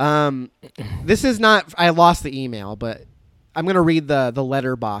 This is not... I lost the email, but I'm going to read the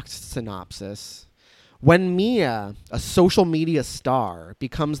Letterboxd synopsis. When Mia, a social media star,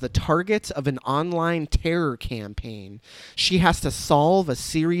 becomes the target of an online terror campaign, she has to solve a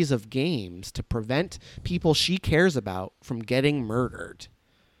series of games to prevent people she cares about from getting murdered.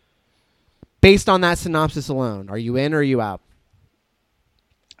 Based on that synopsis alone, are you in or are you out?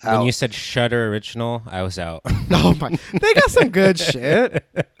 When you said Shudder original, I was out. Oh my! They got some good shit.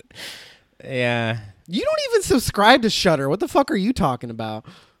 Yeah. You don't even subscribe to Shudder. What the fuck are you talking about?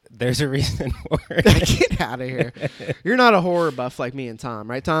 There's a reason for it. Get out of here. You're not a horror buff like me and Tom,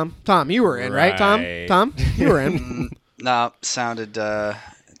 right, Tom? Tom, you were in, right, Tom? Right. Tom, you were in. No, it sounded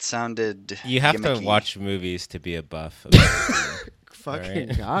You have gimmicky. to watch movies to be a buff. Fucking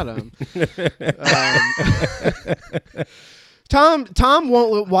Right. got him. Tom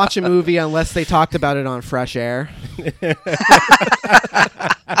won't watch a movie unless they talked about it on Fresh Air.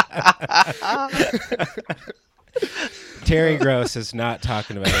 Terry Gross is not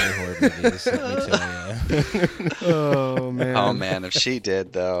talking about any horror movies, let me tell you. Oh man. Oh man, if she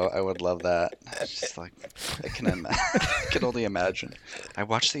did though, I would love that. It's just like I can I can only imagine. I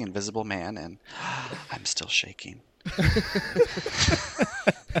watched The Invisible Man and I'm still shaking.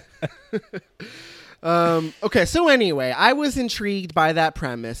 Okay, so anyway, I was intrigued by that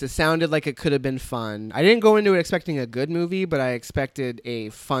premise. It sounded like it could have been fun. I didn't go into it expecting a good movie, but I expected a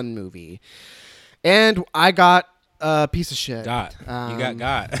fun movie. And I got a piece of shit. You got.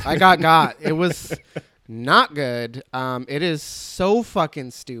 I got. It was not good. It is so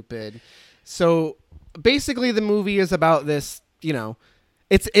fucking stupid. So basically, the movie is about this.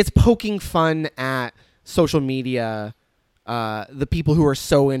 It's poking fun at social media. The people who are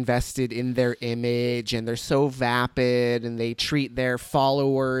so invested in their image and they're so vapid and they treat their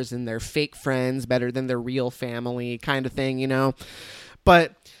followers and their fake friends better than their real family, kind of thing,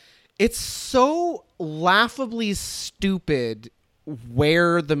 But it's so laughably stupid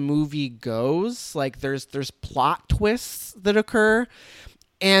where the movie goes. Like there's plot twists that occur,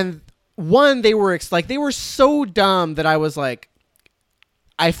 and they were so dumb that I was like,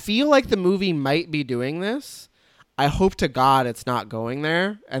 I feel like the movie might be doing this. I hope to God it's not going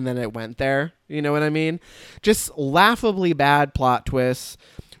there, and then it went there. You know what I mean? Just laughably bad plot twists,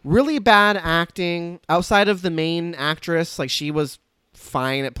 really bad acting outside of the main actress. Like she was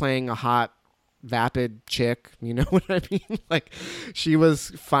fine at playing a hot, vapid chick. You know what I mean? Like she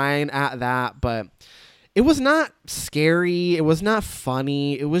was fine at that, but it was not scary. It was not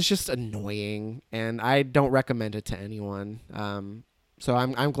funny. It was just annoying, and I don't recommend it to anyone. So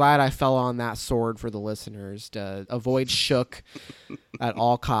I'm glad I fell on that sword for the listeners to avoid Shook at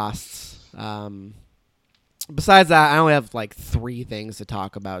all costs. Besides that, I only have like 3 things to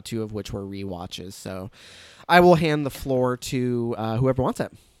talk about, 2 of which were rewatches. So I will hand the floor to whoever wants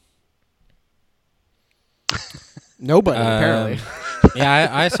it. Nobody, apparently. Yeah,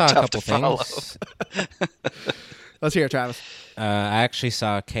 I saw a Tough couple to follow. things. Let's hear it, Travis. I actually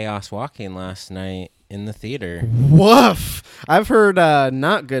saw Chaos Walking last night in the theater. Woof! I've heard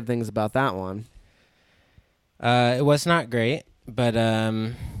not good things about that one. It was not great, but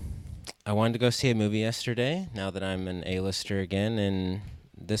I wanted to go see a movie yesterday now that I'm an A-lister again, and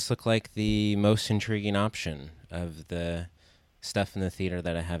this looked like the most intriguing option of the stuff in the theater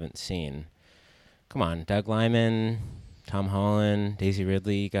that I haven't seen. Come on, Doug Liman, Tom Holland, Daisy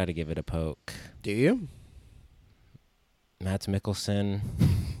Ridley, you got to give it a poke. Do you? Mads Mikkelsen.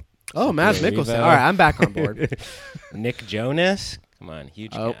 Oh, Mads Sophia Mikkelsen. Revo. All right, I'm back on board. Nick Jonas. Come on,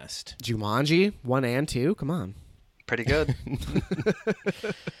 huge Oh. cast. Jumanji 1 and 2. Come on. Pretty good.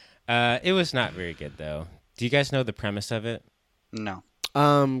 It was not very good, though. Do you guys know the premise of it? No.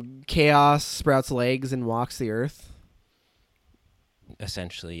 Chaos sprouts legs and walks the earth.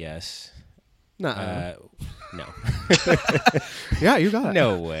 Essentially, yes. No. No. Yeah, you got it.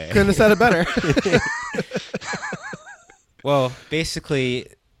 No way. Couldn't have said it better. Well, basically,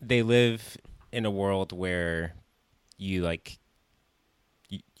 they live in a world where you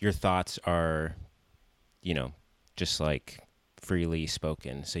your thoughts are, just like freely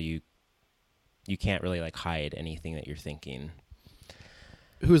spoken. So you can't really like hide anything that you're thinking.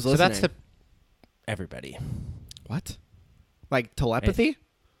 Who's listening? So that's everybody. What? Like telepathy?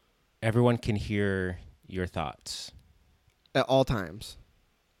 Everyone can hear your thoughts. At all times.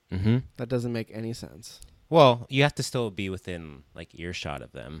 Mm-hmm. That doesn't make any sense. Well, you have to still be within like earshot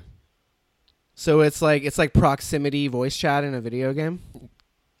of them. So it's like proximity voice chat in a video game?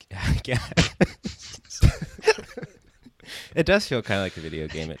 Yeah. It does feel kind of like a video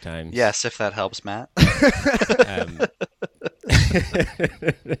game at times. Yes, if that helps, Matt.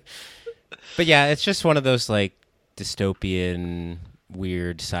 But yeah, it's just one of those like dystopian,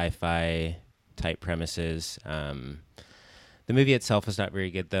 weird sci-fi type premises. The movie itself is not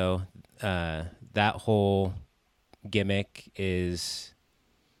very good, though. That whole gimmick is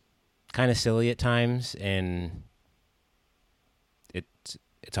kind of silly at times, and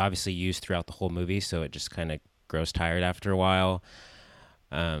it's obviously used throughout the whole movie, so it just kind of grows tired after a while.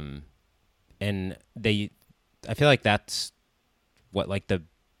 And I feel like that's what like the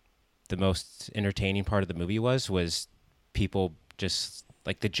most entertaining part of the movie was people just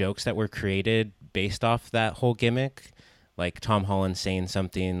like the jokes that were created based off that whole gimmick, like Tom Holland saying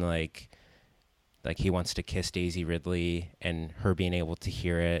something like he wants to kiss Daisy Ridley and her being able to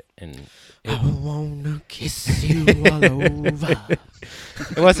hear it, and I wanna kiss you all over.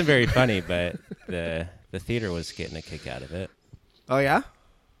 it wasn't very funny, but the theater was getting a kick out of it. Oh yeah?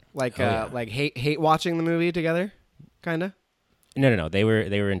 Like Oh, yeah. like hate watching the movie together? Kinda? No. They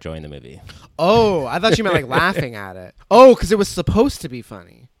were enjoying the movie. Oh, I thought you meant like laughing at it. Oh, because it was supposed to be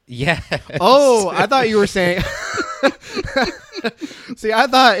funny. Yeah. Oh, I thought you were saying. See, I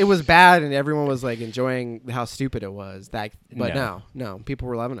thought it was bad and everyone was like enjoying how stupid it was. But no, people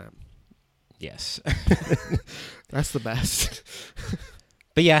were loving it. Yes. That's the best.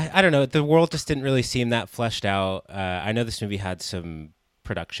 But yeah, I don't know. The world just didn't really seem that fleshed out. I know this movie had some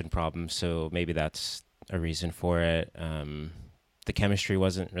production problems, so maybe that's a reason for it. The chemistry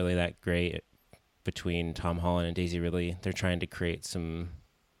wasn't really that great between Tom Holland and Daisy Ridley. They're trying to create some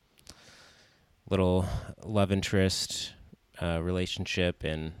little love interest relationship,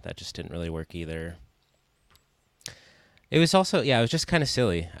 and that just didn't really work either. It was also, it was just kind of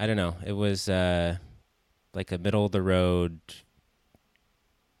silly. I don't know. It was like a middle of the road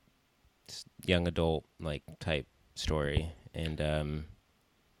young adult like type story, and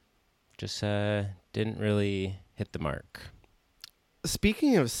just didn't really hit the mark.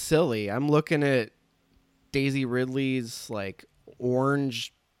 Speaking of silly, I'm looking at Daisy Ridley's like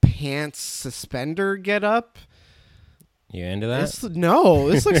orange pants suspender get up. You into that?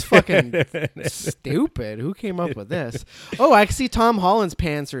 This looks fucking stupid. Who came up with this? Oh, I can see Tom Holland's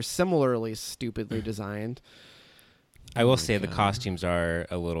pants are similarly stupidly designed. I will say the costumes are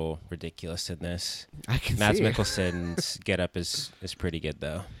a little ridiculous in this. I can Mads see. Mikkelsen's get up is pretty good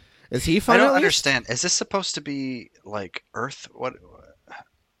though. Is he I fun? don't at least? understand. Is this supposed to be like Earth? What It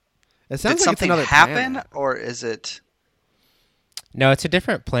did sounds like it's something another happen, planet. or is it? No, it's a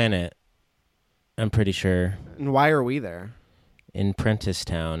different planet. I'm pretty sure. And why are we there? In Prentice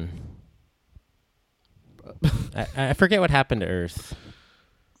Town. I forget what happened to Earth.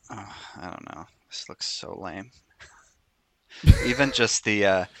 Oh, I don't know. This looks so lame. Even just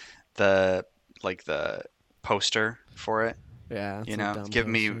the poster for it. Yeah, You know, give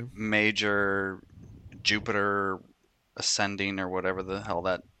me major Jupiter ascending or whatever the hell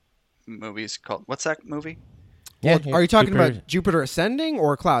that movie's called. What's that movie? Well, Yeah, are you talking Jupiter- about Jupiter Ascending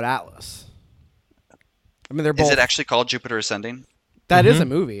or Cloud Atlas? I mean, they're both. Is it actually called Jupiter Ascending? That is a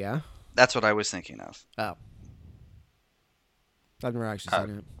movie, yeah. That's what I was thinking of. Oh, I've never actually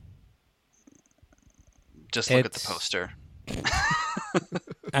seen it. Just look at the It's- poster.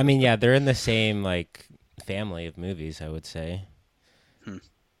 I mean, yeah, they're in the same like family of movies, I would say.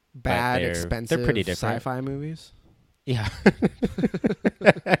 Bad, they're expensive, pretty different. sci-fi movies. Yeah.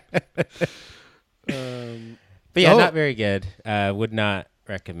 But yeah, not very good. Would not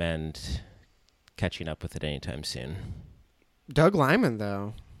recommend catching up with it anytime soon. Doug Liman,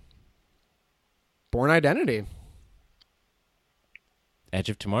 though. Born Identity. Edge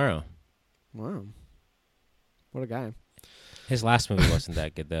of Tomorrow. Wow. What a guy. His last movie wasn't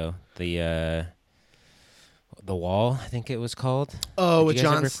that good though. The Wall, I think it was called. Oh, Did with you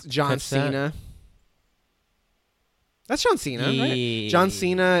guys ever John catch that? Cena. That's John Cena, right? He- John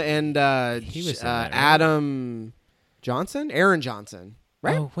Cena and He was in that, right? Adam Johnson? Aaron Johnson,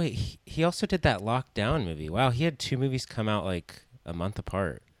 right? Oh wait, he also did that Lockdown movie. Wow, he had two movies come out like a month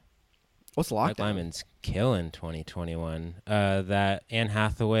apart. What's Doug Lockdown? Liman's killing 2021. That Anne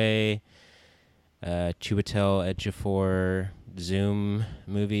Hathaway, Chiwetel Ejiofor Zoom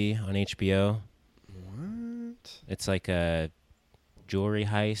movie on HBO. What? It's like a jewelry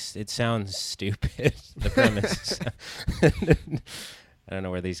heist. It sounds stupid. The premise. I don't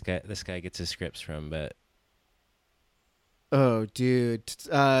know where this guy gets his scripts from, but Oh, dude.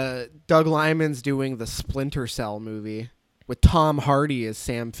 Doug Liman's doing the Splinter Cell movie with Tom Hardy as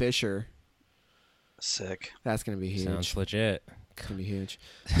Sam Fisher. Sick. That's going to be huge. sounds legit. It's going to be huge.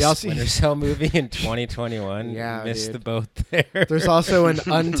 They also- Splinter Cell movie in 2021. Yeah, Missed dude. the boat there. There's also an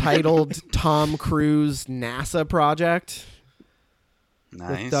untitled Tom Cruise NASA project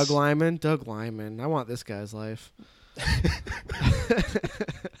Nice. with Doug Liman. Doug Liman. I want this guy's life.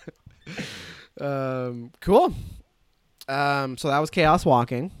 Cool. So that was Chaos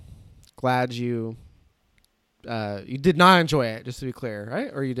Walking. Glad you did not enjoy it, just to be clear, right?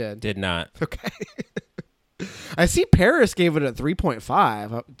 Or you did? Did not. Okay. I see Paris gave it a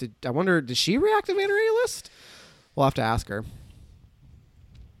 3.5. I wonder, did she reactivate her A-list? We'll have to ask her.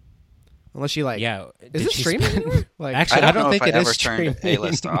 Unless she Yeah. is did it she streaming spend- anywhere? Like, Actually, I don't know think if it I is ever turned streaming.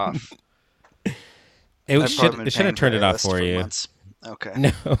 A-list off. It I've should probably been have paying turned for it off A-list for you. months. Okay.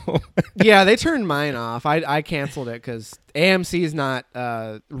 No. yeah, they turned mine off. I canceled it because AMC's not.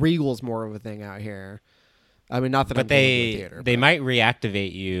 Regal's more of a thing out here. I mean, not that I'm But going to the they theater. they might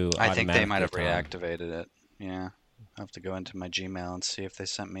reactivate you. I think they might have automatically, Tom. reactivated it. Yeah. I'll have to go into my Gmail and see if they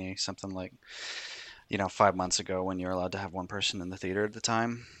sent me something like, 5 months ago when you're allowed to have one person in the theater at the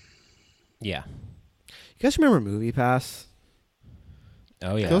time. Yeah. You guys remember Movie Pass?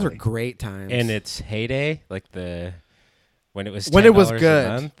 Oh yeah. Those were great times. in its heyday, like when it was when it was $10 a good.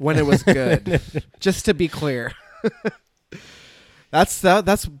 month. When it was good. Just to be clear. That's this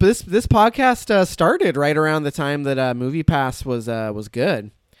podcast started right around the time that Movie Pass was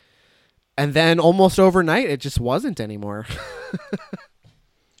good. And then almost overnight it just wasn't anymore.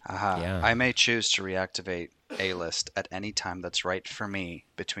 Aha. Yeah. I may choose to reactivate A-list at any time that's right for me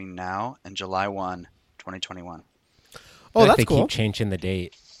between now and July 1, 2021. Oh, Like that's they cool. keep changing the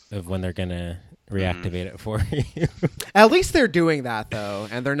date of when they're gonna reactivate it for you. At least they're doing that though,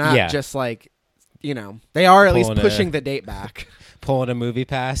 and they're not Yeah. just like they are at least Pulling pushing the date back. Pulling a movie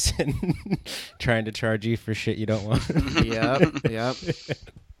pass and trying to charge you for shit you don't want. Yep.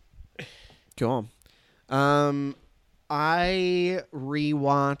 Cool. I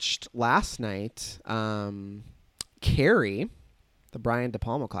rewatched last night Carrie, the Brian De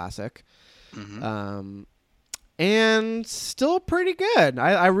Palma classic. And still pretty good.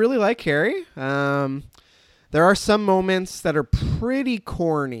 I really like Carrie. There are some moments that are pretty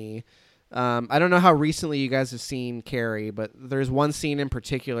corny. I don't know how recently you guys have seen Carrie, but there's one scene in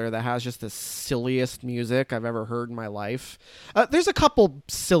particular that has just the silliest music I've ever heard in my life. There's a couple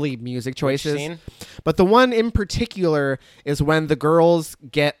silly music choices, scene? but the one in particular is when the girls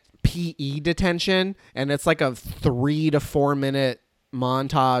get PE detention, and it's like a 3 to 4 minute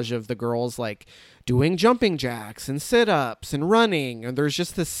montage of the girls like doing jumping jacks and sit-ups and running, and there's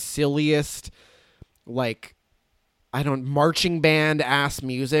just the silliest like marching band ass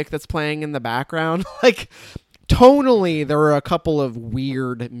music that's playing in the background. Like tonally there were a couple of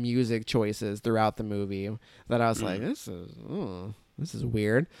weird music choices throughout the movie that I was like, this is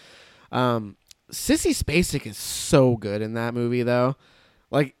weird. Sissy Spacek is so good in that movie though.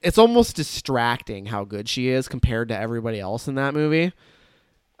 Like it's almost distracting how good she is compared to everybody else in that movie.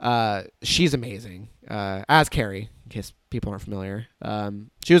 She's amazing. As Carrie, in case people aren't familiar.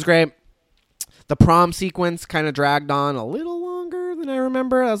 She was great. The prom sequence kind of dragged on a little longer than I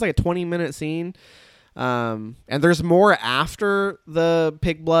remember. That was like a 20-minute scene. And there's more after the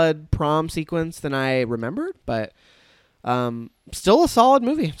pig blood prom sequence than I remembered, but still a solid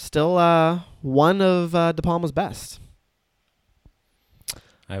movie. Still one of De Palma's best.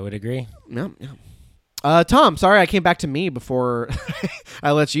 I would agree. Yeah. Tom, sorry I came back to me before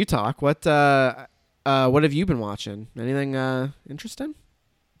I let you talk. What have you been watching? Anything interesting?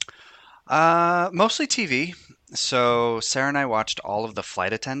 Mostly TV. So Sarah and I watched all of The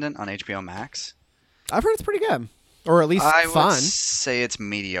Flight Attendant on HBO Max. I've heard it's pretty good, or at least I fun. would say it's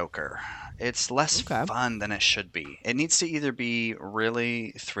mediocre. It's less fun than it should be. It needs to either be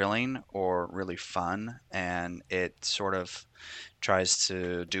really thrilling or really fun, and it sort of tries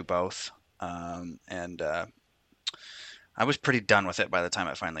to do both. And I was pretty done with it by the time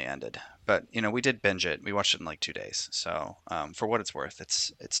it finally ended. But we did binge it. We watched it in like 2 days. So for what it's worth,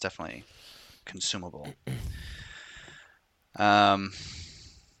 it's definitely consumable. I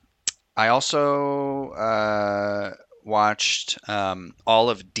also watched all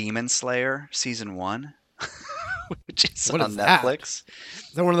of Demon Slayer season 1, which is What on is that? Netflix.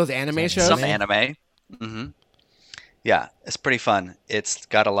 Is that one of those anime shows? Some anime. Mm-hmm. Yeah, it's pretty fun. It's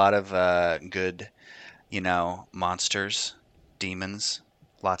got a lot of good, monsters, demons,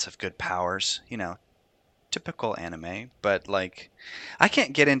 lots of good powers. Typical anime. But like, I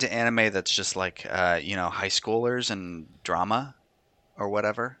can't get into anime that's just like, high schoolers and drama or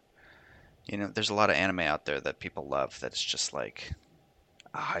whatever. There's a lot of anime out there that people love that's just like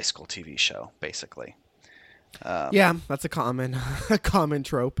a high school TV show, basically. Yeah, that's a common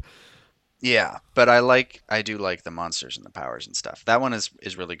trope. Yeah, but I do like the monsters and the powers and stuff. That one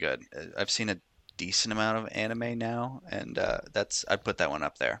is really good. I've seen a decent amount of anime now, and I'd put that one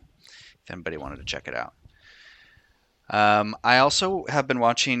up there if anybody wanted to check it out. I also have been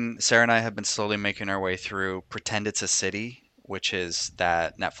watching. Sarah and I have been slowly making our way through Pretend It's a City, which is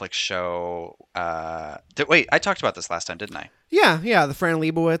that Netflix show. Wait, I talked about this last time, didn't I? Yeah, the Fran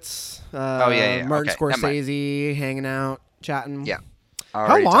Lebowitz, Martin Okay, never mind. Scorsese hanging out, chatting. Yeah. How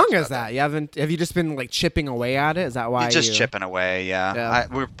Already long talked is about that? Have you just been like chipping away at it? Is that why? Just chipping away, yeah. Yeah.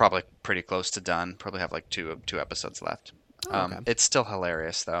 We're probably pretty close to done. Probably have like two episodes left. Okay. It's still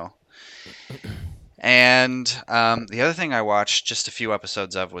hilarious though. And the other thing I watched just a few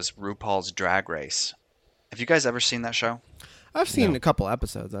episodes of was RuPaul's Drag Race. Have you guys ever seen that show? I've seen a couple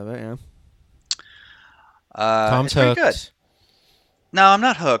episodes of it. Yeah. Tom's it's pretty hooked. good. No, I'm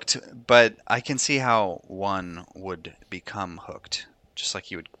not hooked, but I can see how one would become hooked, just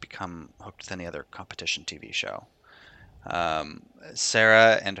like you would become hooked with any other competition TV show.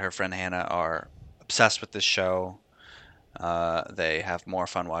 Sarah and her friend Hannah are obsessed with this show. They have more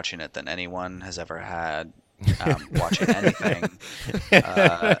fun watching it than anyone has ever had watching anything.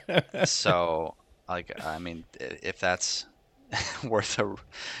 So, like, I mean, if that's worth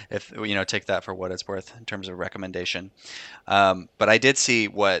take that for what it's worth in terms of recommendation. But I did see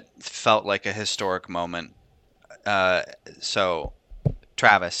what felt like a historic moment. So,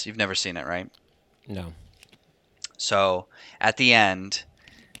 Travis, you've never seen it, right? No. So at the end,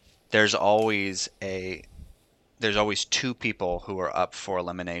 there's always two people who are up for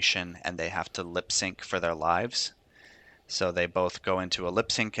elimination, and they have to lip sync for their lives. So they both go into a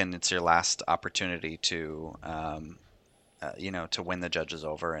lip sync, and it's your last opportunity to to win the judges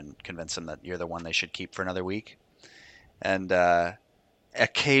over and convince them that you're the one they should keep for another week. And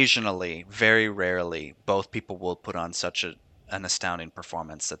occasionally, very rarely, both people will put on such an astounding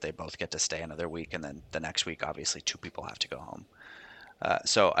performance that they both get to stay another week, and then the next week, obviously, 2 people have to go home.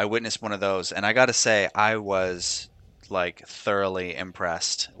 So I witnessed one of those, and I got to say, I was like thoroughly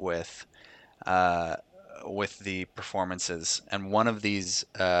impressed with the performances. And one of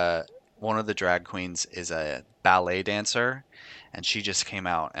the drag queens is a ballet dancer, and she just came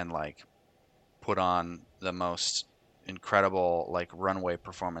out and like put on the most incredible like runway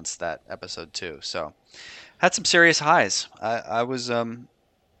performance that episode too. So had some serious highs. I was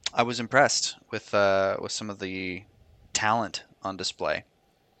impressed with some of the talent on display.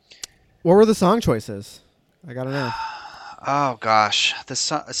 What were the song choices? I gotta know. Oh gosh,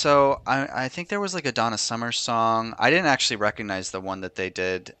 so I think there was like a Donna Summer song. I didn't actually recognize the one that they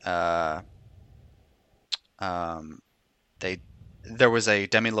did. There was a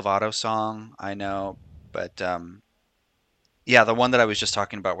Demi Lovato song, I know, but yeah, the one that I was just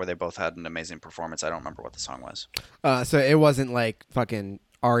talking about where they both had an amazing performance. I don't remember what the song was. So it wasn't like fucking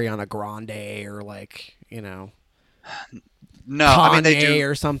Ariana Grande or like No, Kanye I mean they do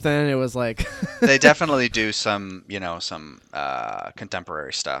or something. It was like they definitely do some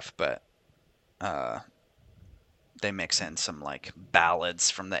contemporary stuff, but they mix in some like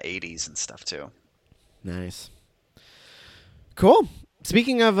ballads from the 80s and stuff too. Nice. Cool.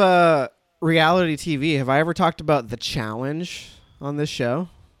 Speaking of reality TV, have I ever talked about The Challenge on this show?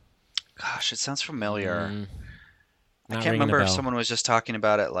 Gosh, it sounds familiar. I Not can't ringing a remember if bell. someone was just talking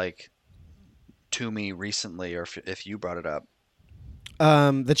about it like to me recently, or if you brought it up.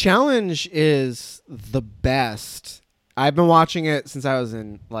 The Challenge is the best. I've been watching it since I was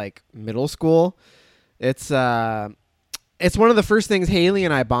in like middle school. It's one of the first things Haley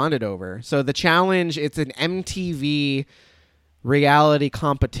and I bonded over. So The Challenge, it's an MTV reality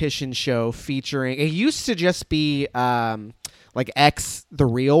competition show featuring. It used to just be like The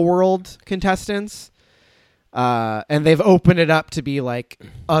Real World contestants. And they've opened it up to be like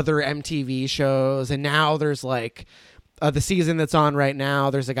other MTV shows, and now there's like the season that's on right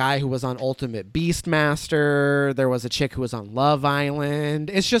now, there's a guy who was on Ultimate Beastmaster. There was a chick who was on Love Island.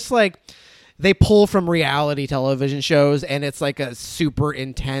 It's just like they pull from reality television shows, and it's like a super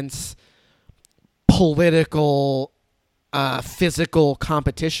intense political, physical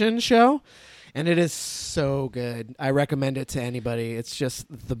competition show. And it is so good. I recommend it to anybody. It's just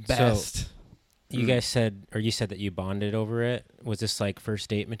the best. You guys said, or you said that you bonded over it. Was this like first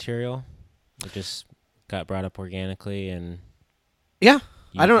date material? It just got brought up organically, and Yeah.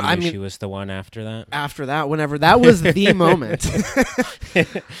 you, I don't. you I knew mean, she was the one after that. after that, whenever that was the moment.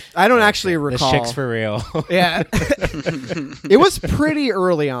 I don't actually recall. This chick's for real. Yeah. It was pretty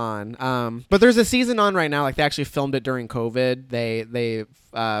early on. But there's a season on right now. Like they actually filmed it during COVID. They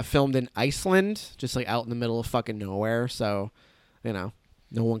filmed in Iceland, just like out in the middle of fucking nowhere. So,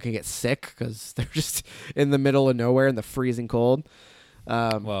 no one can get sick because they're just in the middle of nowhere in the freezing cold.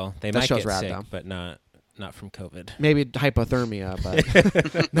 Well, they That might show's get rad, sick, though. but not from COVID. Maybe hypothermia,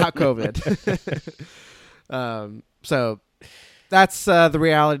 but not COVID. So that's the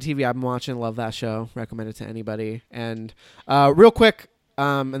reality TV I've been watching. Love that show. Recommend it to anybody. And real quick,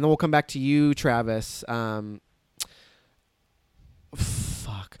 and then we'll come back to you, Travis.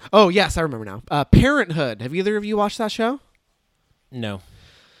 Fuck. Oh, yes, I remember now. Parenthood. Have either of you watched that show? No.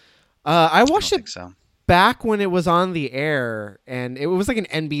 I I watched don't it think so. back when it was on the air, and it was like an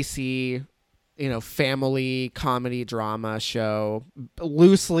NBC, family comedy drama show,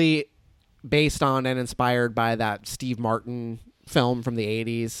 loosely based on and inspired by that Steve Martin film from the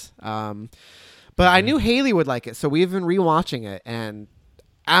 80s. But I knew Haley would like it, so we've been rewatching it and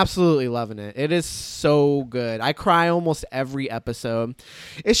absolutely loving it. It is so good. I cry almost every episode.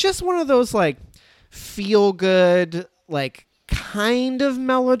 It's just one of those like feel good, like kind of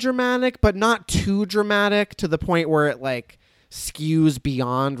melodramatic, but not too dramatic to the point where it like skews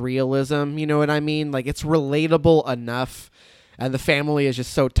beyond realism. You know what I mean? Like it's relatable enough, and the family is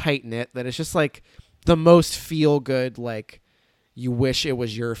just so tight knit that it's just like the most feel good, like you wish it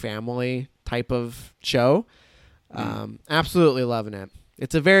was your family type of show. Absolutely loving it.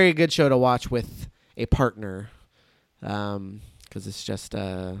 It's a very good show to watch with a partner, because it's just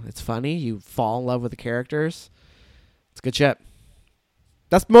it's funny. You fall in love with the characters. It's good shit.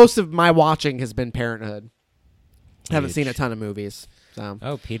 That's most of my watching has been Parenthood. Haven't seen a Huge. ton of movies. So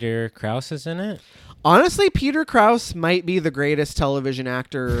Oh, Peter Krause is in it? honestly, Peter Krause might be the greatest television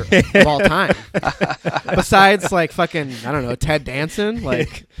actor of all time. Besides like fucking, I don't know, Ted Danson.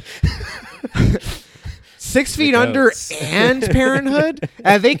 Like 6 Feet The Under goats. and Parenthood.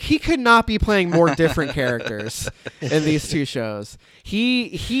 I think he could not be playing more different characters in these two shows.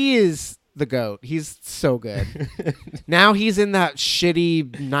 He is the GOAT. He's so good. Now he's in that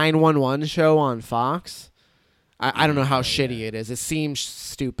shitty 911 show on Fox. I don't know how shitty it is. It seems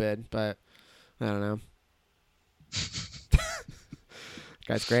stupid, but I don't know.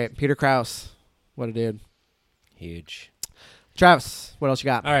 Guy's great. Peter Krause. What a dude. Huge. Travis, what else you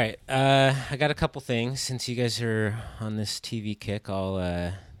got? All right, I got a couple things. Since you guys are on this TV kick,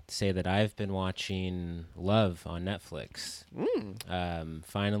 I'll say that I've been watching Love on Netflix.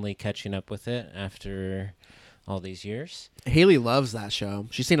 Finally catching up with it after all these years. Haley loves that show.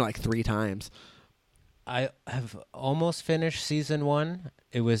 She's seen it like 3 times. I have almost finished season 1.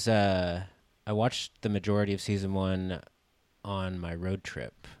 It was I watched the majority of season 1 on my road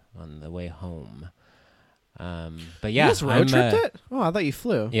trip on the way home. But yeah, You just road tripped I'm, it? Oh, I thought you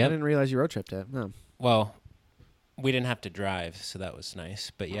flew. Yep. I didn't realize you road tripped it. No. Well, we didn't have to drive, so that was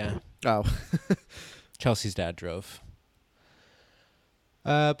nice. But yeah, Oh. Chelsea's dad drove.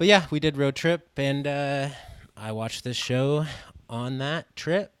 But yeah, we did road trip, and I watched this show on that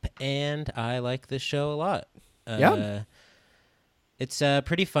trip, and I like this show a lot. Yeah. It's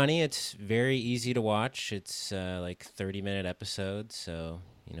pretty funny. It's very easy to watch. It's like 30-minute episodes, so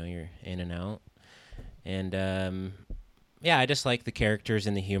you're in and out. And yeah, I just like the characters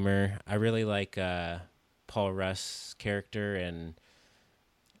and the humor. I really like Paul Rudd's character, and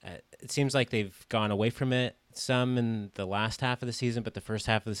it seems like they've gone away from it some in the last half of the season, but the first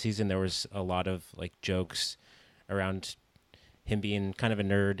half of the season there was a lot of like jokes around him being kind of a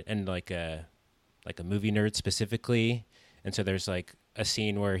nerd and like a movie nerd specifically. And so there's like a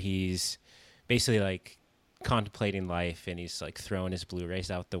scene where he's basically like contemplating life, and he's like throwing his Blu-rays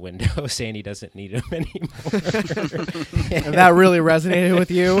out the window saying he doesn't need them anymore. And that really resonated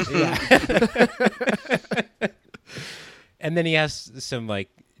with you? Yeah. And then he has some like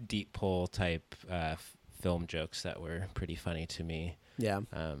deep pull type film jokes that were pretty funny to me. Yeah.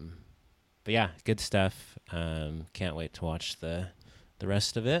 But yeah, good stuff. Can't wait to watch the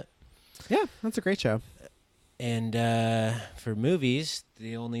rest of it. Yeah, that's a great show. And for movies,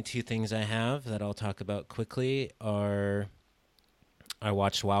 the only 2 things I have that I'll talk about quickly are I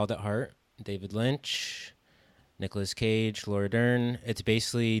watched Wild at Heart, David Lynch, Nicolas Cage, Laura Dern. It's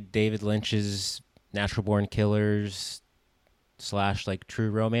basically David Lynch's Natural Born Killers / like true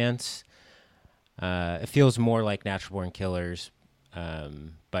romance. It feels more like Natural Born Killers,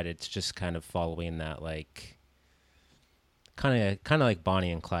 but it's just kind of following that like kind of like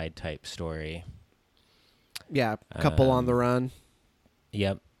Bonnie and Clyde type story. Yeah, couple on the run.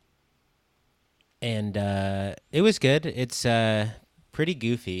 Yep. And it was good. It's pretty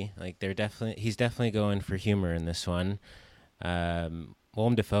goofy. Like he's definitely going for humor in this one.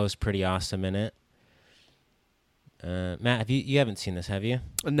 Willem Dafoe's pretty awesome in it. Matt, you haven't seen this, have you?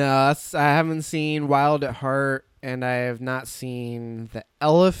 No, I haven't seen Wild at Heart, and I have not seen The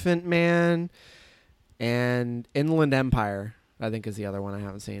Elephant Man, and Inland Empire, I think is the other one I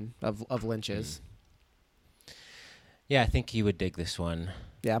haven't seen of Lynch's. Yeah, I think you would dig this one.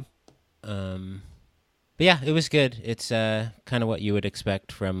 Yeah. But yeah, it was good. It's kind of what you would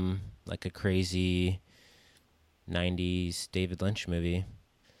expect from like a crazy 90s David Lynch movie.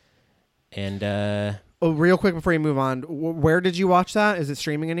 And Oh, real quick before you move on, where did you watch that? Is it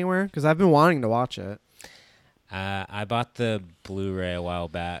streaming anywhere? Because I've been wanting to watch it. I bought the Blu-ray a while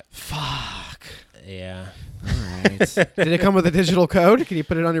back. Fuck. Yeah. All right. Did it come with a digital code? Can you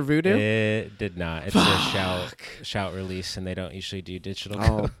put it on your Voodoo? It did not. It's a shout release, and they don't usually do digital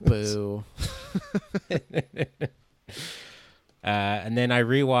Oh, codes. boo. And then I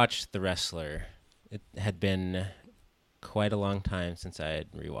rewatched The Wrestler. It had been quite a long time since I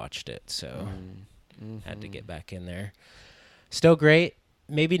had rewatched it, so had to get back in there. Still great.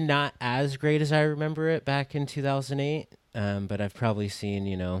 Maybe not as great as I remember it back in 2008, but I've probably seen,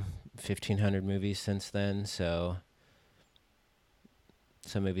 1,500 movies since then, so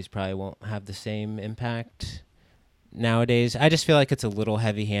some movies probably won't have the same impact nowadays. I just feel like it's a little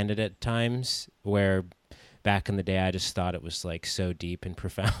heavy-handed at times, where back in the day I just thought it was like so deep and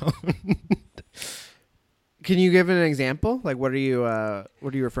profound. Can you give an example? Like, what are you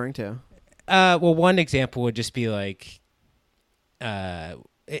referring to? Well, one example would just be like, and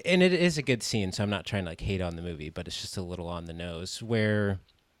it is a good scene, so I'm not trying to like hate on the movie, but it's just a little on the nose, where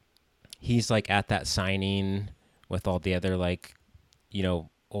he's like at that signing with all the other like,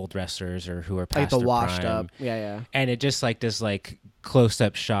 old wrestlers or who are past Like the their washed prime. up. Yeah. And it just like does like close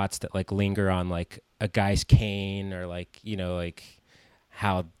up shots that like linger on like a guy's cane, or like, like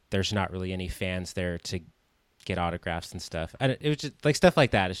how there's not really any fans there to get autographs and stuff. It was just like stuff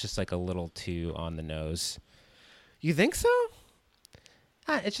like that. It's just like a little too on the nose. You think so?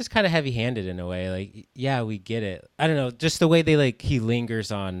 It's just kind of heavy-handed in a way. Like, yeah, we get it. I don't know, just the way he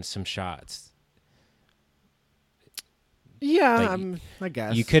lingers on some shots. Yeah, Like, I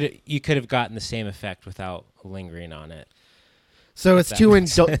guess. You could have gotten the same effect without lingering on it. So it's that too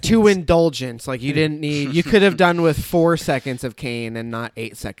makes too indulgent. Like you didn't need. You could have done with 4 seconds of Kane and not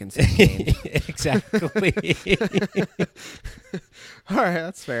 8 seconds of Kane. Exactly. All right,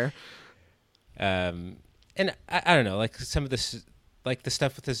 that's fair. And I don't know, like some of this, like the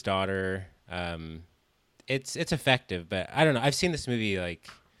stuff with his daughter. It's effective, but I don't know. I've seen this movie like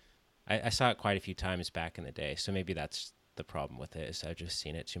I saw it quite a few times back in the day, so maybe that's the problem with it. Is I've just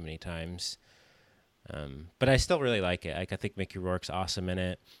seen it too many times. But I still really like it. Like I think Mickey Rourke's awesome in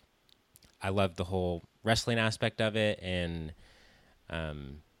it. I love the whole wrestling aspect of it, and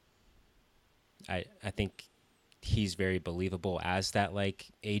I think he's very believable as that like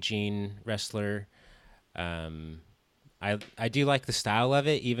aging wrestler. I do like the style of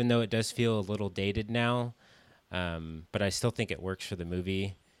it, even though it does feel a little dated now. But I still think it works for the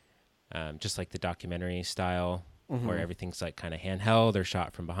movie, just like the documentary style, where everything's like kind of handheld or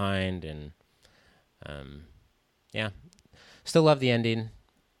shot from behind, and yeah, still love the ending,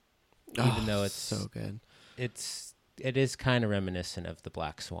 even though it's so good. It is kind of reminiscent of the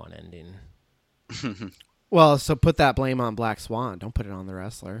Black Swan ending. Well, so put that blame on Black Swan. Don't put it on the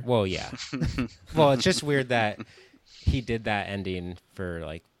wrestler. Well, yeah. Well, it's just weird that he did that ending for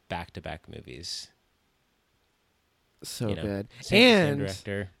like back-to-back movies. So You know, good. same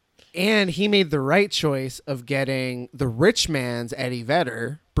director. And he made the right choice of getting the rich man's Eddie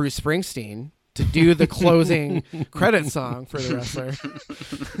Vedder, Bruce Springsteen, to do the closing credit song for the wrestler.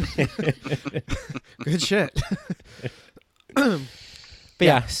 Good shit. But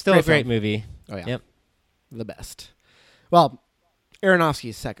yeah, still great a great film. movie. Oh, yeah. Yep. The best. Well,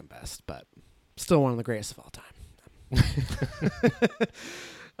 Aronofsky's second best, but still one of the greatest of all time.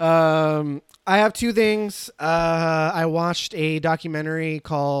 I have 2 things. I watched a documentary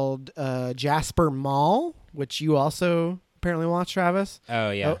called Jasper Mall, which you also apparently watched, Travis.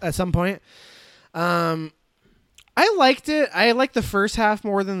 Oh yeah. At some point. I liked it. I liked the first half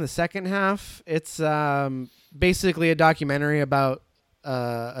more than the second half. It's basically a documentary about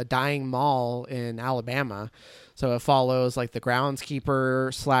a dying mall in Alabama. So it follows like the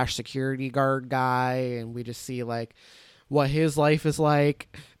groundskeeper / security guard guy, and we just see like what his life is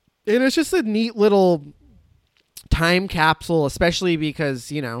like. And it's just a neat little time capsule, especially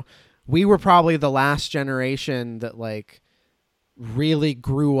because, you know, we were probably the last generation that like really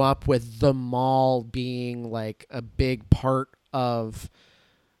grew up with the mall being like a big part of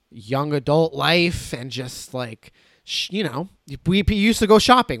young adult life, and just like, you know, we used to go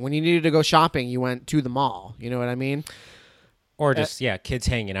shopping. When you needed to go shopping, you went to the mall. You know what I mean? Or just kids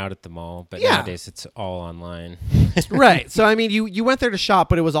hanging out at the mall. But Yeah. nowadays it's all online. Right. So, I mean, you went there to shop,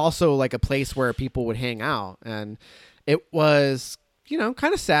 but it was also like a place where people would hang out. And it was, you know,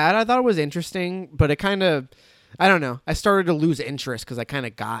 kind of sad. I thought it was interesting, but it kind of, I don't know. I started to lose interest because I kind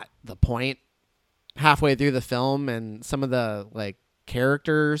of got the point halfway through the film, and some of the like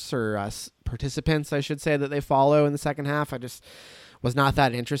characters or participants, I should say, that they follow in the second half, I just was not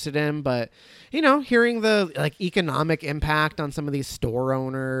that interested in. But, you know, hearing the like economic impact on some of these store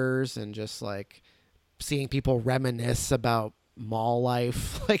owners, and just like seeing people reminisce about mall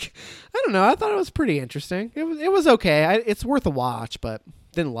life, like, I don't know, I thought it was pretty interesting. It was okay. It's worth a watch, but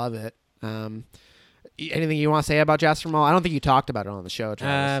didn't love it. Anything you want to say about Jasper Mall? I don't think you talked about it on the show,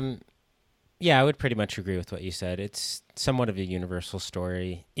 Travis. Yeah, I would pretty much agree with what you said. It's somewhat of a universal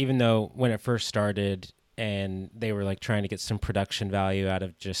story, even though when it first started and they were like trying to get some production value out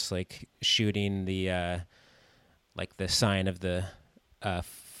of just like shooting the like the sign of the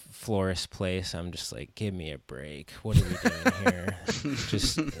florist place, I'm just like, give me a break. What are we doing here?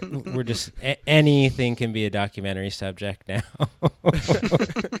 Anything can be a documentary subject now.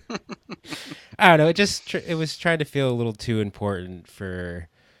 I don't know. It was trying to feel a little too important for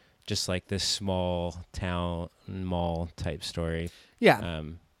just like this small town mall type story. Yeah.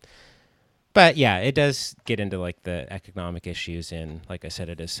 But yeah, it does get into like the economic issues, and like I said,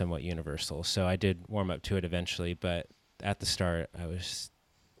 it is somewhat universal. So I did warm up to it eventually, but at the start, I was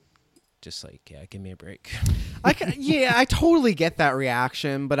just like, yeah, give me a break. I totally get that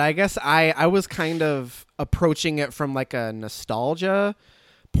reaction, but I guess I was kind of approaching it from like a nostalgia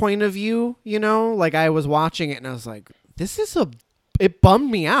point of view, you know? Like I was watching it and I was like, it bummed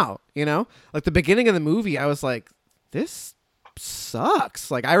me out, you know? Like the beginning of the movie, I was like, this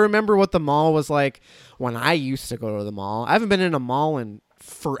sucks. Like I remember what the mall was like when I used to go to the mall. I haven't been in a mall in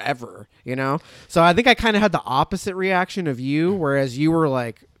forever, you know? So I think I kind of had the opposite reaction of you, whereas you were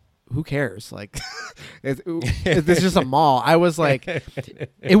like, who cares? Like, it's just a mall. I was like,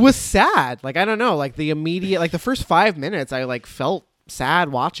 it was sad. Like, I don't know, like the immediate, like the first 5 minutes, I like felt sad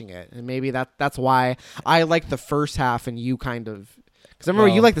watching it. And maybe that's why I liked the first half and you kind of, because I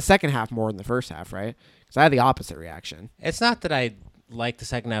remember you liked the second half more than the first half, right? Because I had the opposite reaction. It's not that I liked the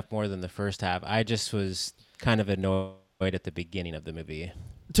second half more than the first half. I just was kind of annoyed at the beginning of the movie.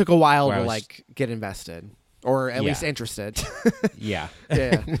 It took a while Where I to was- like get invested or at Yeah. least interested. Yeah.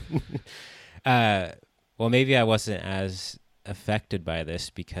 Yeah. Well, maybe I wasn't as affected by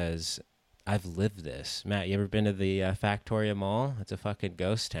this because I've lived this. Matt, you ever been to the Factoria Mall? It's a fucking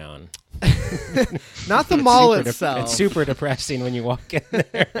ghost town. Not the mall Super itself. It's super depressing when you walk in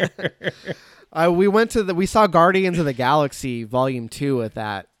there. We saw Guardians of the Galaxy Volume 2 at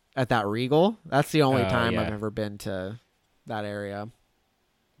that Regal. That's the only Oh, time yeah. I've ever been to that area.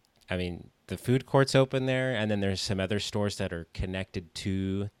 I mean, the food court's open there, and then there's some other stores that are connected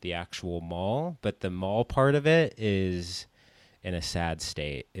to the actual mall, but the mall part of it is in a sad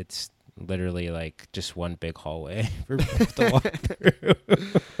state. It's literally like just one big hallway for people to walk through.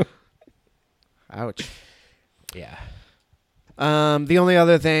 Ouch. Yeah. The only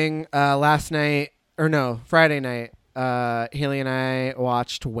other thing, Friday night, Haley and I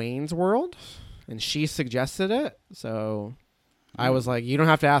watched Wayne's World, and she suggested it. So I was like, you don't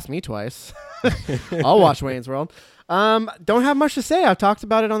have to ask me twice. I'll watch Wayne's World. Don't have much to say. I've talked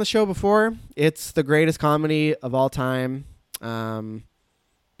about it on the show before. It's the greatest comedy of all time.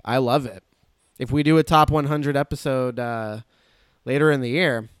 I love it. If we do a top 100 episode later in the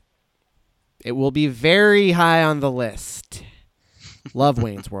year, it will be very high on the list. Love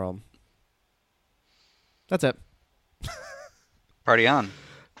Wayne's World. That's it. Party on.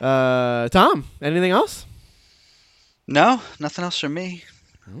 Tom, anything else? No, nothing else from me.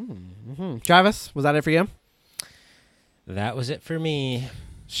 Travis, was that it for you? That was it for me.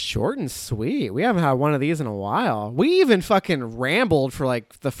 Short and sweet. We haven't had one of these in a while. We even fucking rambled for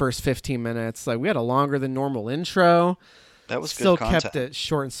like the first 15 minutes. Like we had a longer than normal intro. That was Still good content. kept it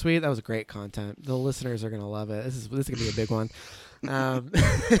short and sweet. That was great content. The listeners are gonna love it. This is gonna be a big one.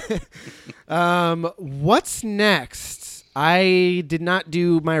 What's next? I did not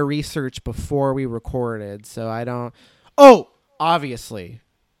do my research before we recorded, so I don't. Oh, obviously,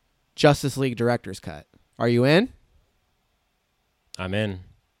 Justice League Director's Cut. Are you in, I'm in.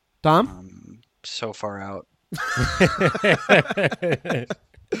 Tom? So far out.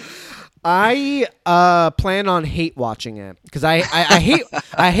 I plan on hate watching it because I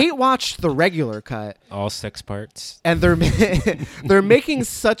hate watched the regular cut. All 6 parts. And they're making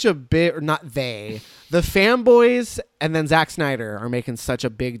such a big, or not they, the fanboys and then Zack Snyder are making such a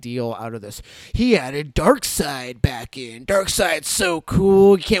big deal out of this. He added Darkseid back in. Darkseid's so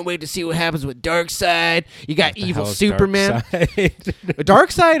cool. You can't wait to see what happens with Darkseid. You got What the evil hell is Superman. Darkseid?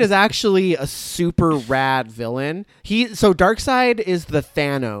 Darkseid is actually a super rad villain. So Darkseid is the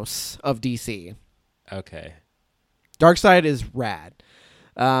Thanos of DC. Okay. Darkseid is rad.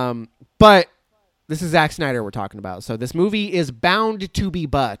 But this is Zack Snyder we're talking about. So this movie is bound to be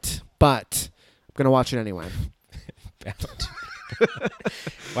but I'm going to watch it anyway.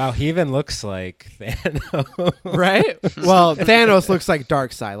 Wow, he even looks like Thanos. Right? Well, Thanos looks like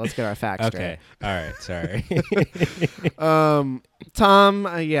Darkseid. Let's get our facts Okay. All right. Sorry. straight. Tom,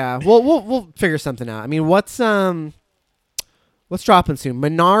 yeah. We'll figure something out. I mean, what's dropping soon?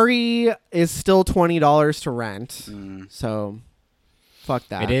 Minari is still $20 to rent. So fuck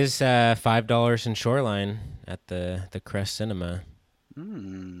that. It is $5 in Shoreline at the Crest Cinema.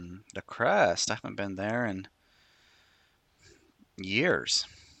 The Crest. I haven't been there in years.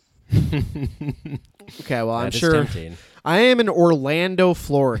 Okay, well, I'm That is sure tempting. I am in Orlando,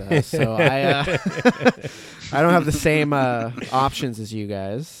 Florida, so I don't have the same options as you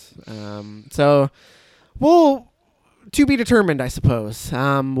guys. So we'll to be determined, I suppose.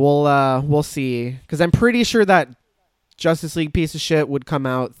 We'll see, because I'm pretty sure that Justice League piece of shit would come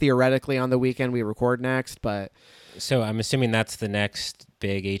out theoretically on the weekend we record next, but So I'm assuming that's the next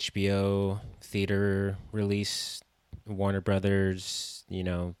big HBO theater release, Warner Brothers,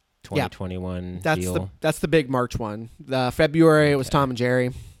 2021 deal. that's the big March one. February it was Tom and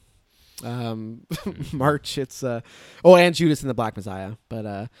Jerry. March it's and Judas and the Black Messiah.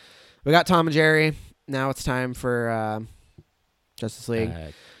 But we got Tom and Jerry. Now it's time for Justice League.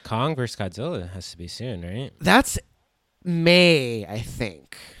 Kong vs. Godzilla has to be soon, right? That's May, I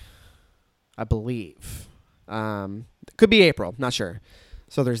think. I believe. Could be April, not sure.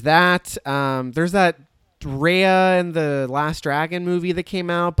 So there's that. There's that Raya and the Last Dragon movie that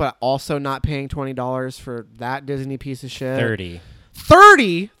came out, but also not paying $20 for that Disney piece of shit.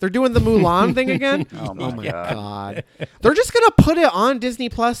 30. They're doing the Mulan thing again. Oh my God. They're just gonna put it on Disney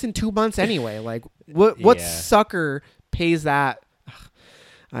Plus in 2 months anyway. Like, what Yeah. sucker pays that? Ugh,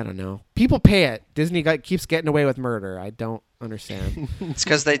 I don't know. People pay it. Disney keeps getting away with murder. I don't understand. It's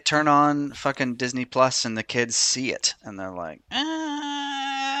because they turn on fucking Disney Plus and the kids see it and they're like,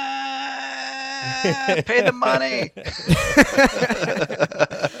 pay the money.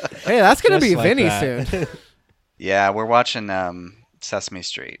 Hey, that's gonna Just be like Vinny that. soon. Yeah, we're watching Sesame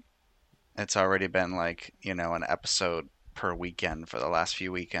Street. It's already been like, an episode per weekend for the last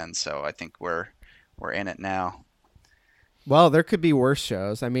few weekends, so I think we're in it now. Well, there could be worse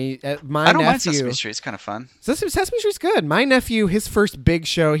shows. I mean, my I don't mind nephew. Sesame Street. It's kind of fun. Sesame Street's good. My nephew, his first big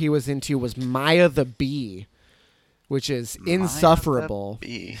show he was into was Maya the Bee, which is insufferable.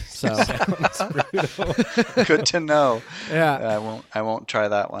 Bee. So Good to know. yeah. I won't try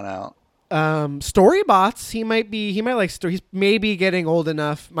that one out. Storybots. He might like story. He's maybe getting old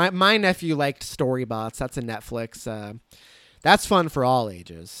enough. My nephew liked Storybots. That's a Netflix. That's fun for all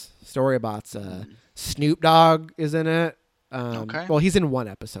ages. Storybots. Snoop Dogg is in it. Okay. Well, he's in one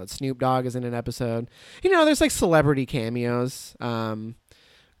episode. Snoop Dogg is in an episode. There's like celebrity cameos. 'Cause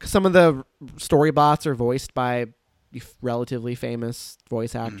some of the Storybots are voiced by relatively famous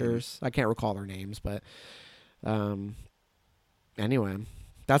voice actors. I can't recall their names, but anyway,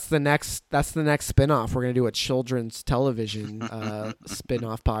 that's the next spinoff. We're gonna do a children's television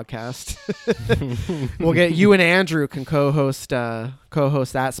spinoff podcast. We'll get you and Andrew can co-host that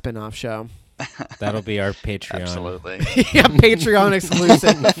spinoff show. That'll be our Patreon. Absolutely. Yeah, Patreon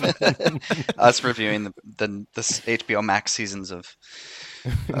exclusive. Us reviewing the HBO Max seasons of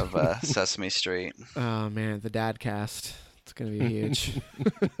Sesame Street. Oh man, the dad cast. It's gonna be huge.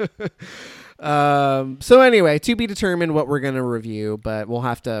 So anyway, to be determined what we're gonna review, but we'll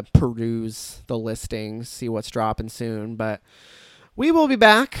have to peruse the listings, see what's dropping soon. But we will be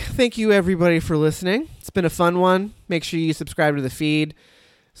back. Thank you everybody for listening. It's been a fun one. Make sure you subscribe to the feed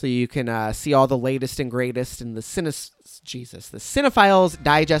so you can see all the latest and greatest in the Cinephiles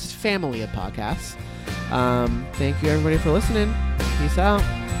Digest family of podcasts. Thank you everybody for listening. Peace out.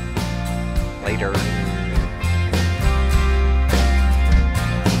 Later.